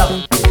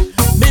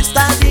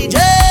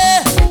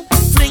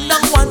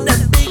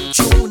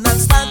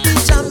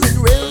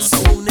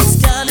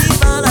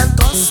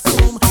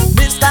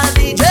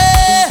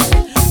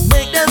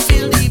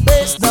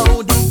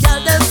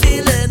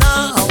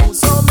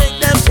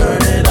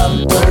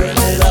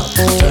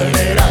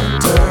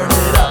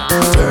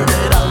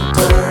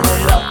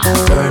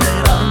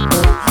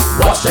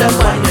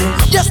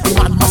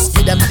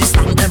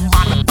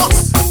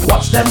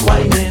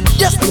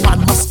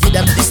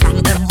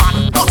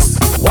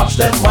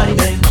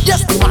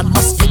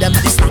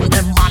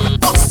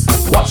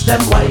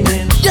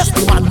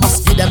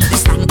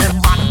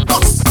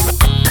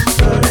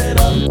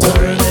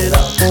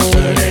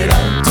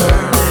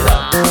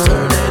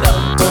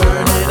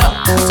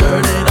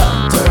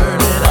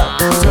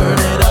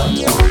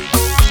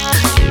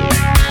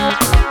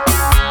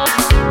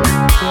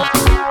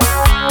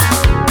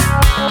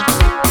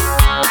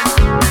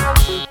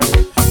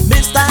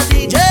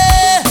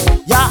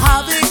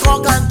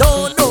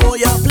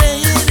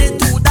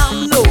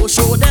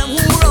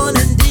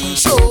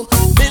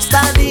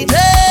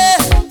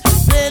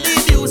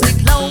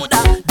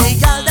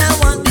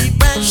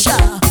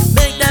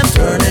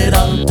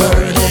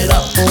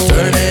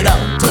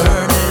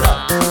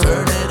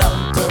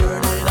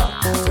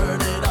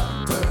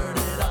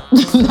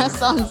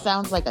 song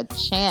sounds like a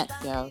chant,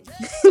 yo.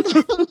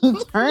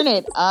 Turn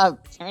it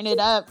up,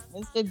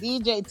 Mr.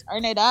 DJ,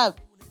 turn it up.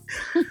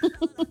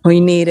 We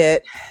need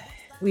it.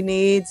 We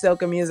need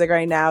soca music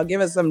right now. Give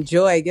us some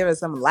joy. Give us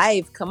some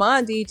life. Come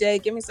on,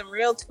 DJ. Give me some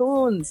real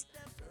tunes.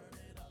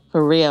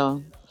 For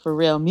real.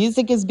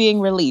 Music is being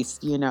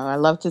released, you know. I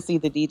love to see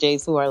the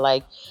DJs who are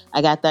like,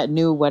 I got that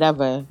new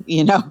whatever,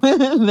 you know,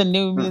 the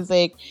new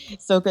music.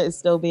 Soca is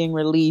still being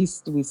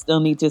released. We still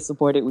need to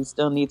support it. We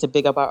still need to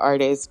big up our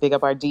artists, big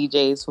up our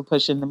DJs for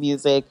pushing the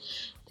music.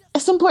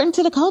 It's important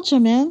to the culture,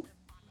 man.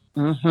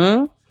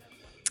 Mm-hmm.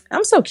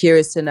 I'm so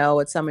curious to know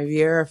what some of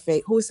your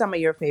favorite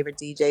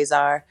DJs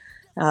are.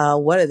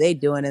 What are they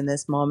doing in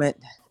this moment?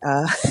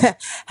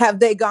 Have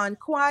they gone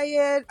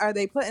quiet? Are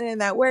they putting in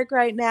that work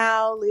right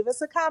now? Leave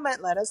us a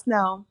comment. Let us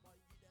know.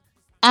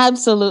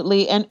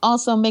 Absolutely. And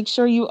also make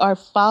sure you are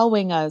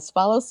following us.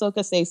 Follow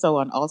Soca Say So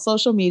on all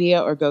social media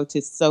or go to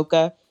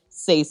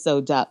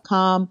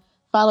socasayso.com.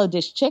 Follow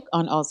Dish Chick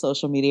on all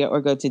social media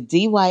or go to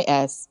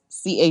dyschik.com.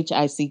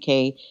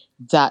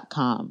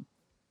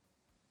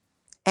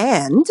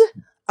 And,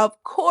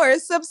 of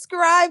course,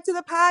 subscribe to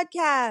the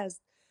podcast.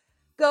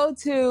 Go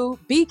to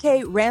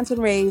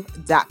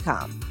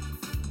bkrantandrave.com.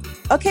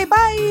 Okay,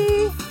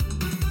 bye.